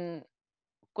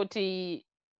kuti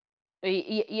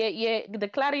the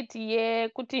clarity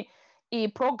yekuti iyi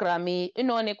program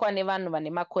inoonekwa nevanhu vane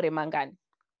makore mangani,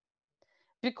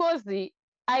 because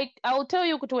I will tell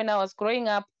you kuti when I was growing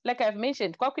up, like I've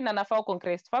mentioned, kwakuina na Falcon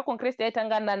Crest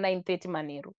yaitanga na 9:30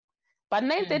 manheru, but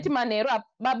 9:30 manheru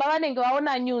baba vanenge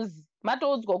vaona news,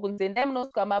 matoudzwa kunze ndai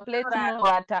munosvika maplate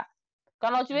munovata,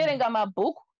 kana uchiverenga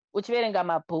mabhuku uchiverenga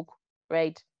mabhuku,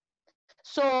 right?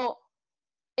 So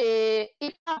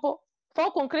ipapo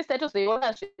Falcon Crest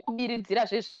yaitozoiona zvekubiridzira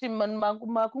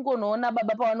zvekungonoona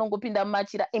baba pavanongopinda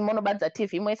mumachira imonobadza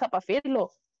TV imoisa pavheri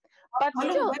low, but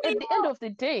still at the end of the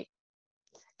day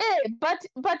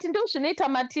but ndo zvinoita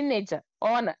mateenager,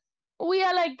 ona, we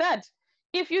are like that.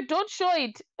 If you don't show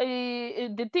it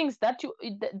the things that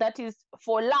is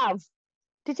for love,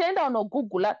 tichaenda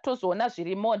unogoogle tozoona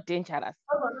zviri more dangerous.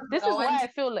 This is why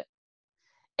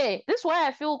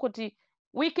I feel kuti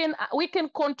we can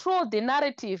control the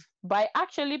narrative by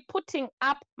actually putting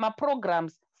up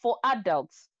programs for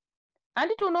adults.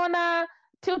 Anditi unoona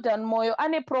Tildan Moyo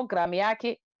ane program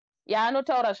yake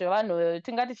yaanotaura zvevanhu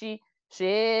tingati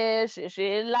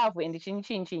love and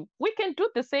chinyi. We can do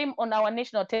the same on our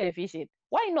national television.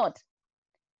 Why not?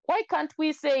 Why can't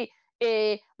we say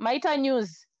Maita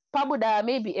News pabuda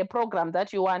maybe a program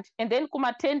that you want, and then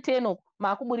kuma 10:10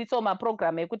 makuburitsawo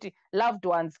maprogram ekuti loved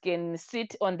ones can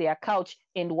sit on their couch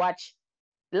and watch.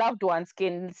 Loved ones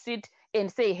can sit and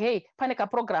say, hey, pane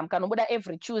kaprogram kanobuda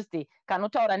every Tuesday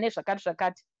kanotaura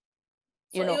nezvakati.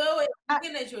 You know.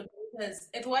 Looking at your daughters,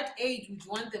 at what age would you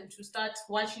want them to start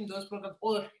watching those programs,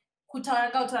 or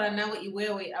kutaura nawo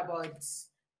iwewe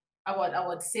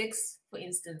about sex, for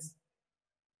instance?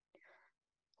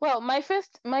 Well, my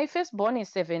firstborn is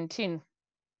 17,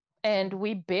 and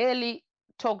we barely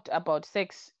talked about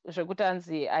sex.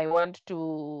 Zvekutanzi, I want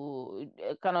to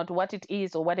cannot what it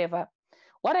is or whatever.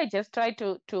 What I just try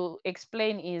to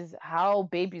explain is how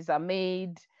babies are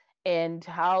made and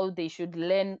how they should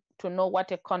learn to know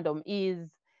what a condom is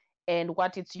and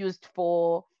what it's used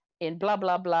for and blah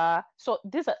blah blah. So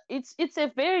it's a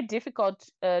very difficult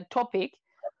topic,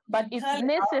 but it's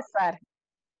necessary.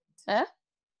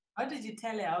 How did you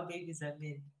tell her how babies are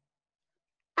made?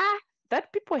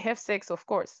 That people have sex, of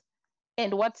course,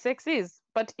 and what sex is,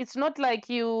 but it's not like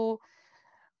you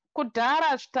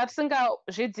kudhara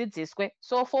zvidzidziswe.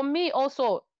 So for me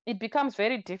also, it becomes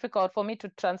very difficult for me to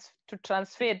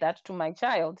transfer that to my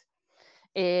child.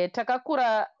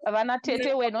 Takakura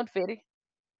vanatete were not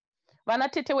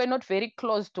very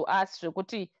close to us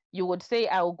zvekuti you would say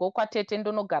I will go kwatete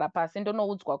ndonogara pasi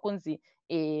ndonoudzwa kunzi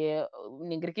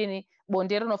ningirikini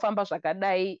bonde rinofamba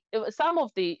zvakadai. Some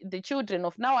of the children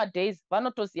of nowadays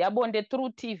vanotoziva bonde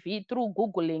through TV, through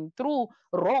googling, through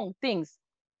wrong things.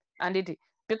 And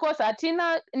because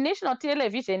hatina national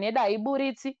television yedu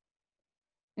haiburitsi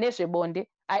nezvebonde.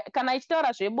 Kana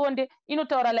ichitaura zvebonde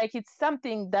inotaura like it's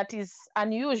something that is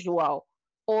unusual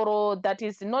or that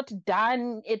is not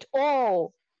done at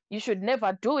all. You should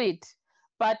never do it.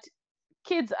 But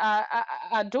kids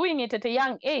are doing it at a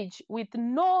young age with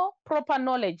no proper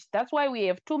knowledge. That's why we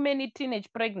have too many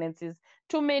teenage pregnancies,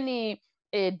 too many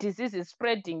diseases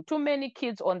spreading, too many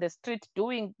kids on the street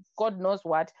doing God knows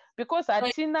what, because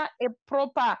hatina a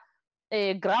proper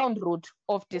ground root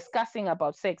of discussing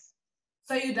about sex.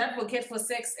 So you'd advocate for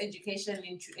sex education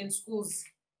in schools?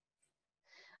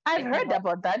 I've heard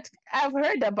about that. I've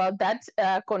heard about that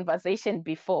conversation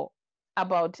before,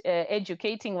 about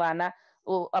educating Vana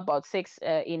about sex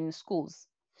in schools.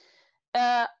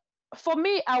 For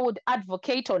me, I would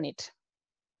advocate on it.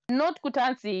 not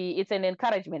kutanzi it's an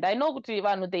encouragement. I know kuti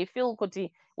vanhu they feel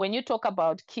kuti when you talk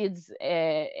about kids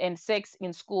and sex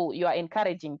in school you are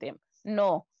encouraging them.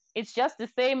 No, it's just the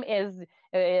same as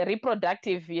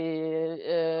reproductive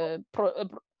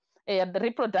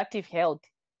reproductive health.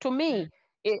 To me,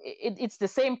 it's the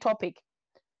same topic.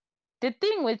 The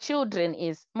thing with children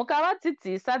is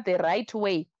mukavadzidzisa the right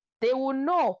way, they will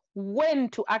know when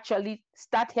to actually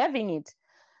start having it.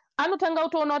 Anotanga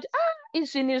kutoona kuti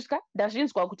izvinizva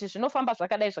ndazvinzwa kuti zvinofamba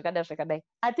zvakadai zvakadai zvakadai.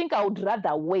 I think I would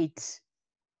rather wait.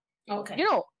 Okay. You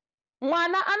know,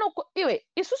 mwana iwe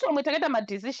isusu omwe takaita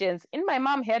ma-decisions. In my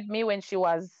mom had me when she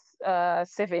was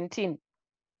 17.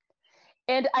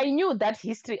 And I knew that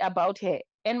history about her.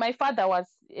 And my father was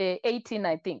 18,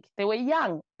 I think. They were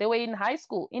young. They were in high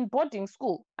school, in boarding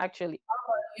school, actually.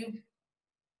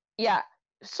 Yeah.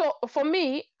 So for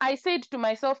me, I said to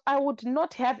myself, I would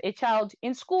not have a child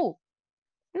in school.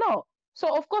 No.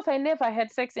 So of course, I never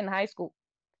had sex in high school.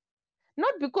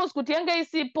 Not because kuti yanga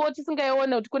isipo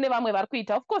tisingaiona kuti kune vamwe vari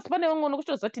kuita. Of course, pane vamwe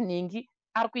unokutozoti ningi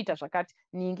ari kuita zvakati,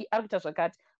 ningi ari kuita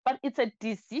zvakati. But it's a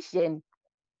decision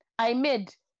I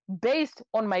made based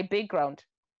on my background.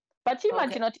 But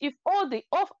imagine if all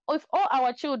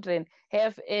our children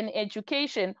have an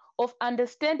education of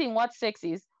understanding what sex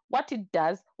is, what it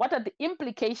does, what are the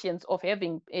implications of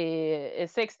having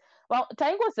sex. Well,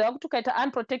 taingoziva kuti ukaita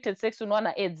unprotected sex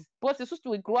unowana AIDS. Because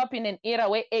we grew up in an era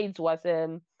where AIDS was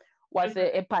a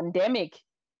pandemic.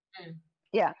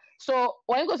 Yeah. So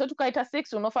waingozoti ukaita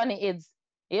sex unofa ne-AIDS.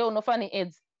 Yeah, unofa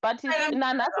ne-AIDS. But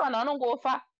nanhasi vanhu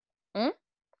vanongofa.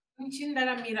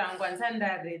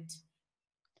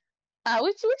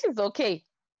 Which is okay.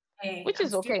 Which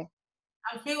is okay.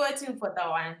 I'm still waiting for that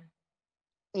one.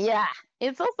 Yeah,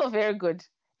 it's also very good.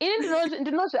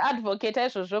 Advocate.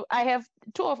 I have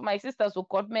 2 of my sisters who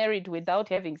got married without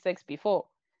having sex before.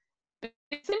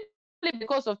 Simply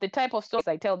because of the type of stories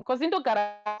I tell. Because in the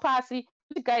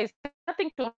guys,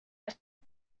 nothing to.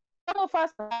 Some of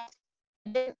us,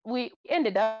 we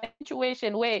ended up in a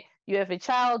situation where you have a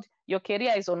child, your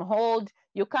career is on hold,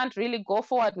 you can't really go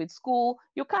forward with school,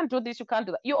 you can't do this, you can't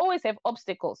do that. You always have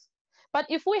obstacles. But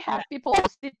if we have people who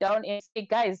sit down and say,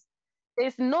 guys,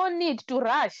 there's no need to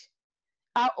rush.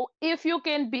 If you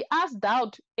can be asked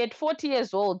out at 40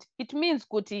 years old, it means,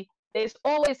 Kuti, there's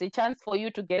always a chance for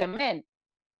you to get a man.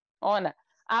 Ona.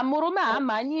 Amurume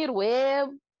amanyirwe,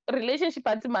 relationship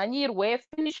atimanyirwe,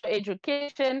 finish your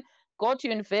education, go to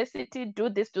university, do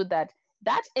this, do that.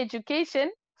 That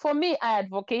education, for me, I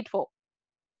advocate for.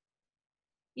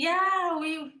 Yeah,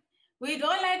 we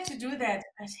don't like to do that,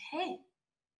 but hey.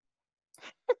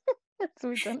 So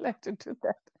we don't like to do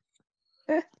that.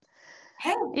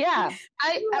 Yeah,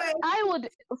 I would,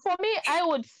 for me, I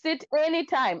would sit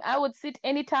anytime. I would sit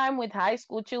anytime with high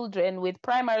school children, with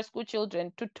primary school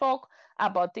children to talk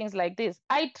about things like this.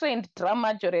 I trained drum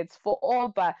majorettes for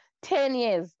over 10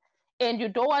 years. And you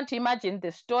don't want to imagine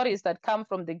the stories that come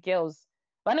from the girls.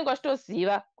 I remember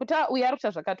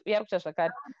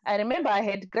I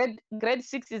had grade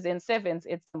 6s and 7s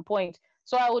at some point.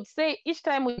 So I would say each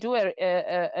time we do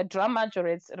a drum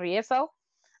majorettes rehearsal,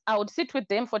 I would sit with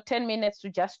them for 10 minutes to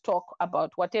just talk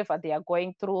about whatever they are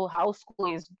going through, how school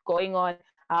is going on,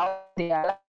 how they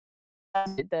are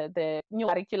the new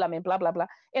curriculum and blah, blah, blah.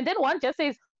 And then one just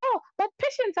says, oh, but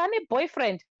Patience and a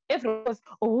boyfriend. Everyone was,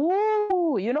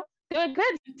 oh, you know, they were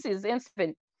grade 6s and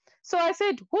 7. So I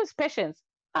said, who's Patience?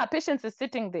 Patience is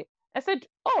sitting there. I said,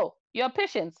 oh, you're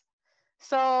Patience.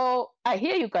 So I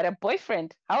hear you got a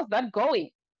boyfriend. How's that going?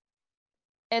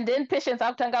 And then Patience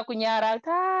akutanga kunyara.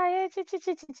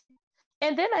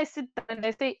 And then I sit there and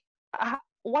I say,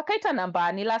 wakaita number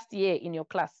ani last year in your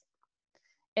class?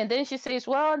 And then she says,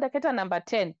 well, ndakaita number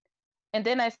 10. And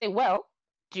then I say, well,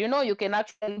 do you know you can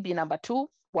actually be number 2,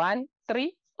 1,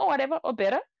 3, or whatever, or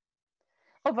better?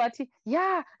 Oh, but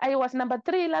yeah, I was number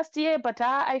 3 last year, but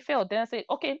I failed. Then I say,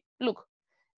 okay, look,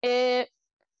 vakomana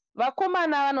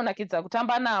vanonakidza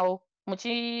kutamba nawo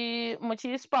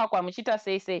muchispakwa muchita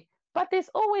sei. But there's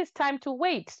always time to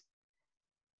wait.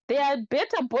 There are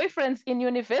better boyfriends in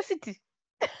university.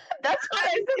 That's what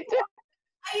I said.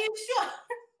 Are you sure?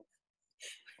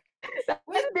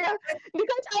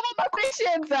 Because I have a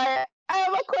questions. I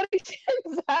have a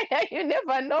corrections. You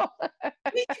never know.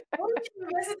 Which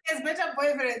university has better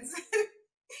boyfriends?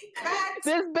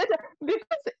 There's better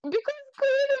because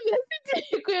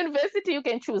university you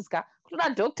can choose.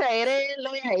 Doctor,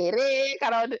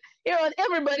 lawyer,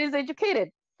 everybody's educated.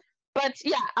 But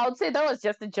yeah, I would say that was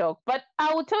just a joke. But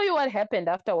I will tell you what happened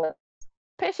afterwards.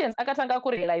 Patience, akatanga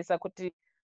kurealize kuti,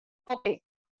 okay,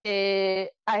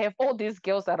 I have all these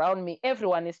girls around me.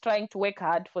 Everyone is trying to work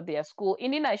hard for their school.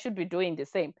 I should be doing the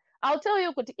same. I'll tell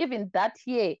you, even that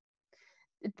year,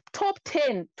 top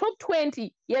 10, top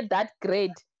 20, yeah, that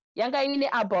grade, yanga in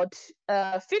about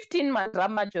 15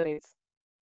 drum majorates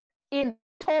in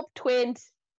top 20.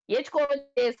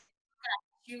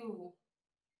 You.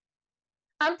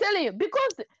 I'm telling you,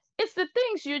 because it's the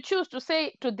things you choose to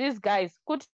say to these guys.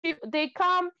 They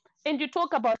come and you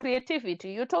talk about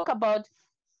creativity, you talk about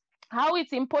how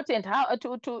it's important how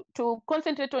to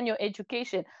concentrate on your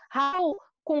education, how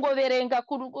kungoverenga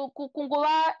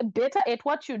kungova better at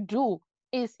what you do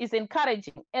is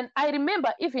encouraging. And I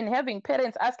remember even having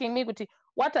parents asking me,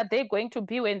 what are they going to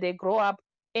be when they grow up,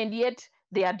 and yet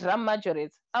they are drum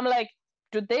majorates. I'm like,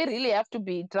 do they really have to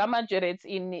be drum majorates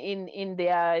in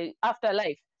their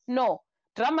afterlife? No.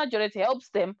 Drum majorates helps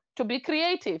them to be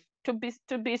creative, to be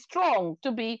strong,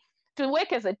 to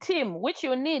work as a team, which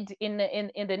you need in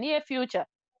the near future.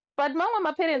 But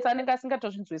my parents anenge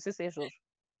asingatozvinzwisise izvozvo.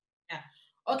 Yeah.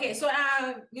 Okay, so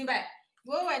Vimbai,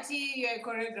 you're a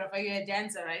choreographer, you're a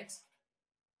dancer, right?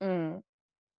 Mm.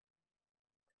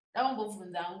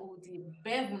 Ndambobvunza hangu kuti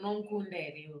Bev unomukunda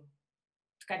here iwe?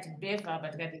 Tikati Bev apa,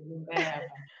 tikati Vimbai apa.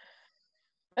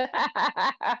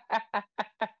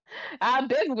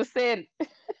 Bev kuseri.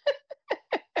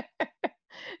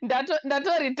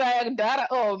 Ndatoretire kudhara.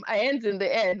 Oh, my hands in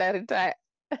the air, ndaretire.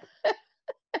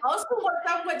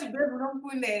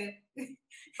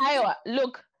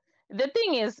 Look, the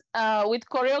thing is, with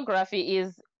choreography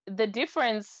is the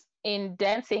difference in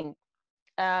dancing.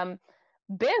 Bev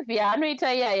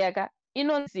yaanoita iyayaka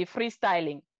inonzi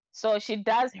freestyling. So she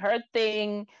does her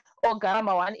thing,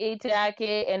 ogarama 180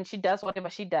 yake, and she does whatever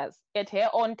she does at her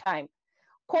own time.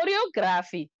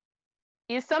 Choreography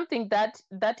is something that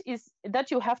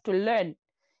you have to learn.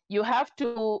 You have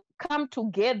to come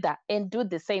together and do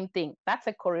the same thing. That's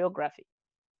a choreography.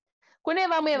 Kune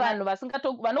vamwe vanhu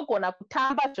vanogona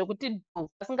kutamba zvokuti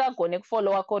vasingagone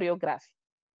kufollowa choreography.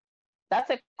 That's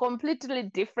a completely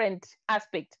different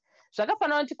aspect.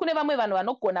 Zvakafanana kuti kune vamwe vanhu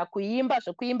vanogona kuimba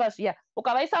zvokuimba zviya,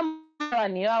 ukavaisa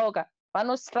vanhu ivavo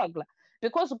vanostruggle,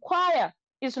 because choir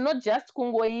is not just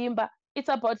kungoimba. It's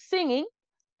about singing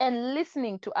and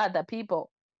listening to other people,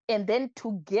 and then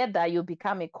together you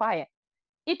become a choir.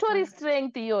 Itori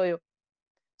strength iyoyo.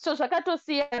 So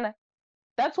zvakatosiyana.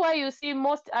 That's why you see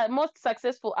most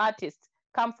successful artists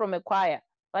come from a choir.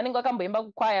 Vanenge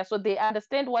vakamboimba kuchoir, so they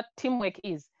understand what teamwork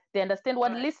is. They understand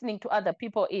what listening to other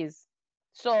people is.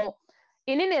 So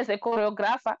inini as a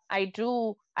choreographer, I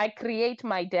create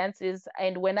my dances,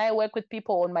 and when I work with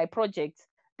people on my projects,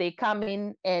 they come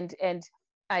in and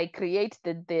I create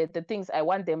the things I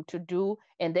want them to do,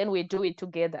 and then we do it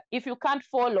together. If you can't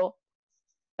follow,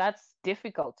 that's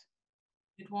difficult.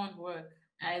 It won't work.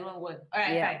 It won't work. All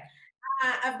right, fine.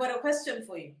 I've got a question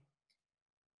for you.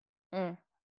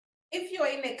 If you're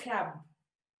in a club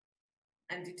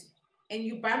and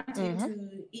you bumped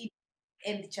into Edie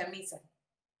and Chamisa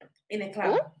in a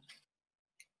club,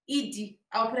 Edie,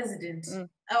 our president, Edie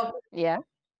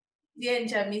and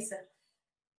Chamisa,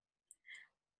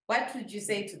 what would you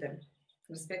say to them,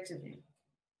 respectively?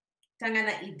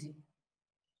 Tangana Edie.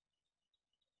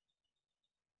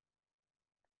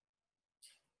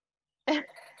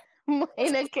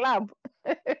 In a club.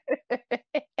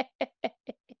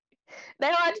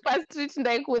 Daivati pastreet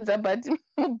ndaikuudza, but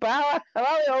mubhawa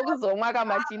vauyawo kuzomwa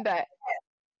kamachinda.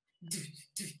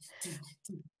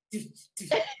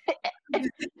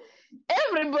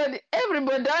 everybody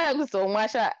vauya kuzomwa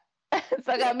sha.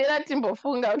 Saka mira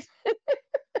timbofunga kuti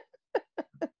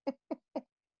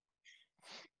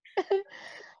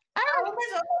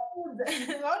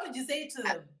what would you say to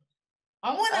them?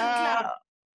 I want a club.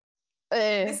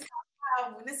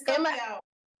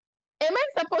 Am I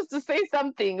supposed to say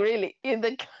something really in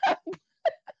the club?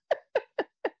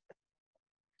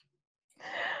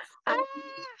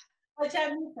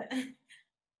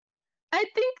 I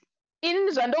think in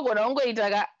zvandogona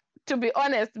kungoita, to be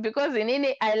honest, because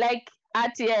inini I like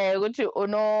art here, which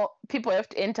people have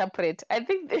to interpret. I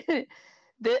think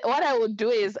what I would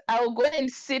do is I will go and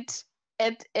sit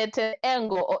at an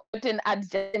angle or at an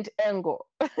adjacent angle.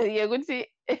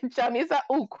 Chamisa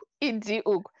uku, idi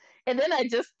uku. And then I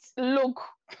just look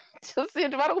to see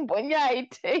if I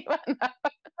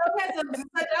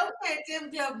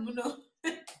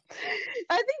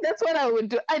think that's what I would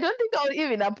do. I don't think I would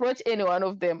even approach any one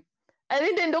of them. I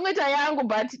think they don't get a young,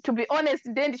 but to be honest,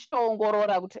 then so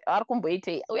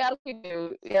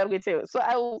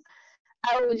I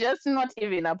will just not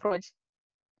even approach.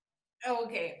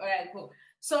 Okay, all right, cool.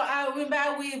 So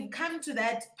remember, we've come to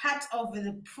that part of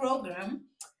the program.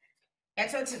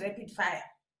 That's what rapid fire.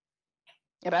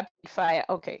 Rapid fire,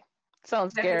 okay.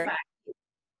 Sounds scary.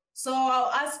 So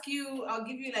I'll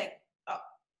give you like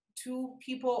two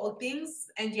people or things,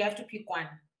 and you have to pick one.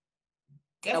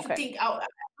 You have to think out. I'm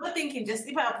not thinking, just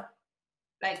slip up,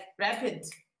 like rapid.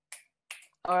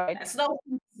 All right. That's not what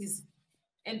it is.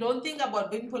 And don't think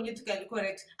about being politically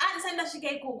correct. Have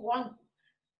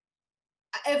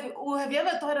you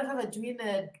ever thought of ever doing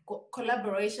a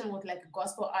collaboration with like a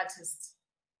gospel artist?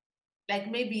 Like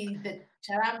maybe the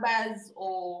Charambas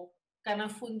or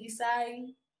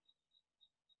Kanafungisai?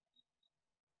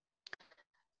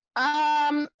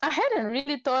 I hadn't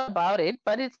really thought about it,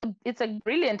 but it's a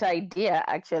brilliant idea,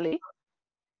 actually.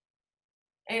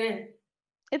 And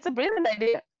it's a brilliant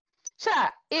idea. Sure.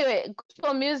 Anyway,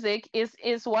 gospel music is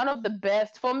one of the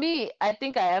best. For me, I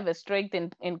think I have a strength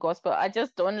in gospel. I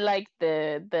just don't like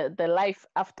the life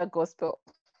after gospel.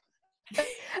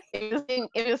 If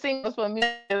you sing gospel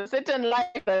music, there's a certain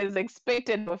life that is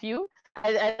expected of you.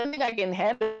 I don't think I can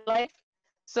handle life.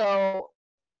 So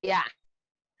yeah.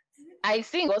 I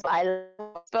sing gospel. I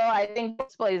love gospel. I think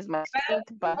gospel is my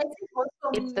strength, but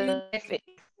it's the life.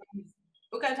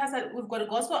 Okay, we've got a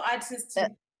gospel artist.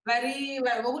 Very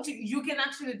well, you can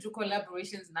actually do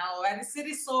collaborations now. And the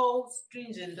city is so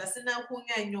stringent.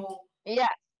 Yeah.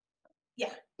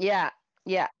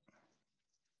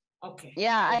 Okay.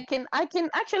 Yeah, I can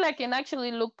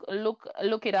actually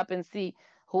look it up and see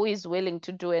who is willing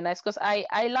to do it. Because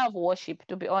I love worship,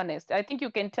 to be honest. I think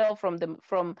you can tell from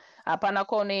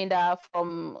Panakonenda,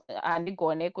 from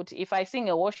Andigone, if I sing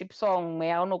a worship song,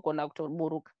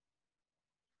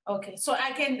 okay, so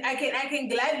I can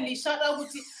gladly shout out.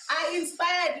 I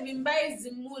inspired Vimbai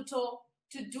Zimuto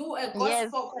to do a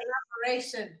gospel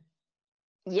collaboration.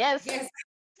 Yes. Okay,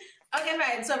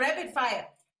 fine. So rapid fire.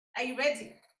 Are you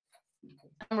ready?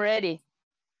 I'm ready.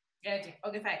 Ready.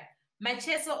 Okay, fine.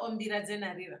 Macheso or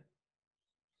Mbirazenarira?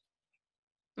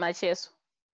 Macheso.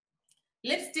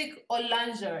 Lipstick or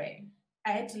lingerie?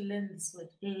 I had to learn this word.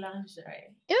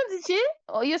 Lingerie.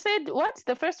 Oh, you said what?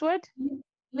 The first word?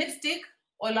 Lipstick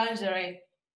or lingerie?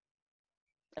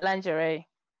 Lingerie.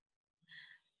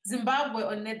 Zimbabwe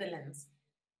or Netherlands?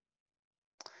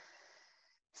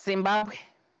 Zimbabwe.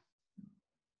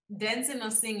 Dancing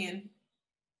or singing?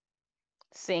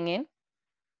 Singing.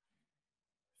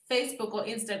 Facebook or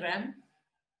Instagram?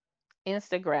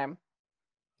 Instagram.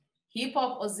 Hip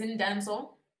hop or Zim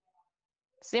dancehall?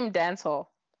 Zim dancehall.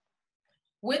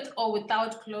 With or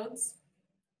without clothes?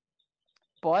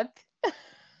 Both.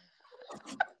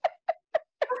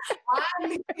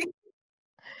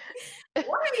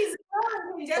 Why is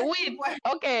it with?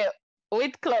 Okay,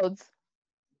 with clothes.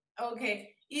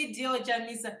 Okay. Idio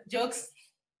Jamisa. Jokes.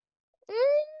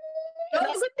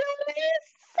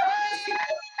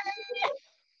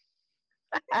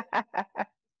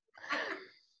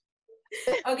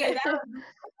 Okay, thank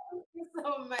you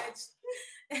so much.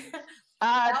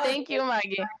 Thank you,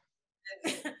 Maggie.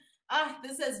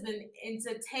 This has been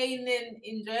entertaining,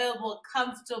 enjoyable,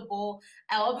 comfortable.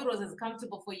 I hope it was as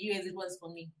comfortable for you as it was for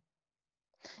me.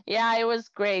 Yeah, it was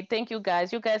great. Thank you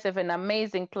guys. You guys have an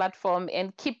amazing platform,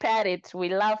 and keep at it. We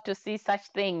love to see such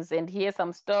things and hear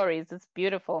some stories. It's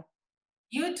beautiful.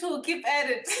 You too, keep at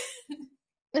it.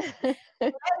 I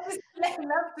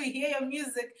love to hear your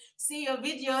music, see your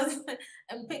videos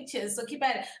and pictures. So keep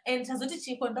at it. And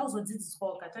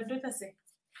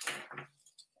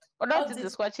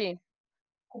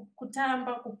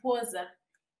kutamba, kupoza,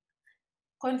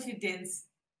 confidence.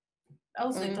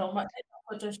 Also,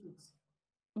 photo shoots.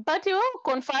 But you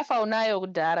konfafa unayo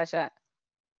kudhara sha.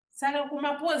 Saka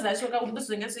kumapoza shoka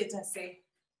kundozvengasoita sei.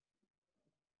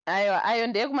 Ayo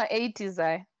ndekuma 80s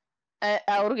aya.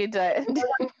 Aurikuita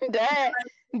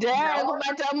ndaya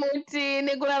kubata muti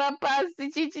nekurara pasi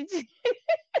chichichi.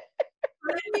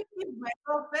 Let me give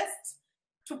myself best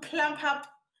to plump up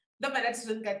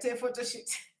the photo shoot.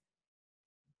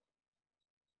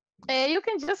 You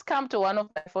can just come to one of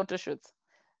my photo shoots.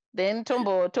 Then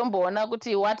Tombo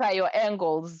Nakuti, what are your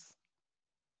angles?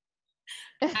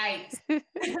 I'll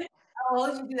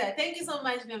hold you to that. Thank you so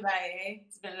much, Vimbai.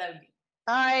 It's been lovely.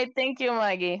 All right, thank you,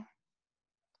 Maggie.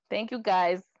 Thank you,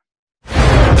 guys.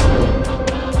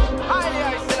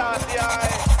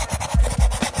 Highly,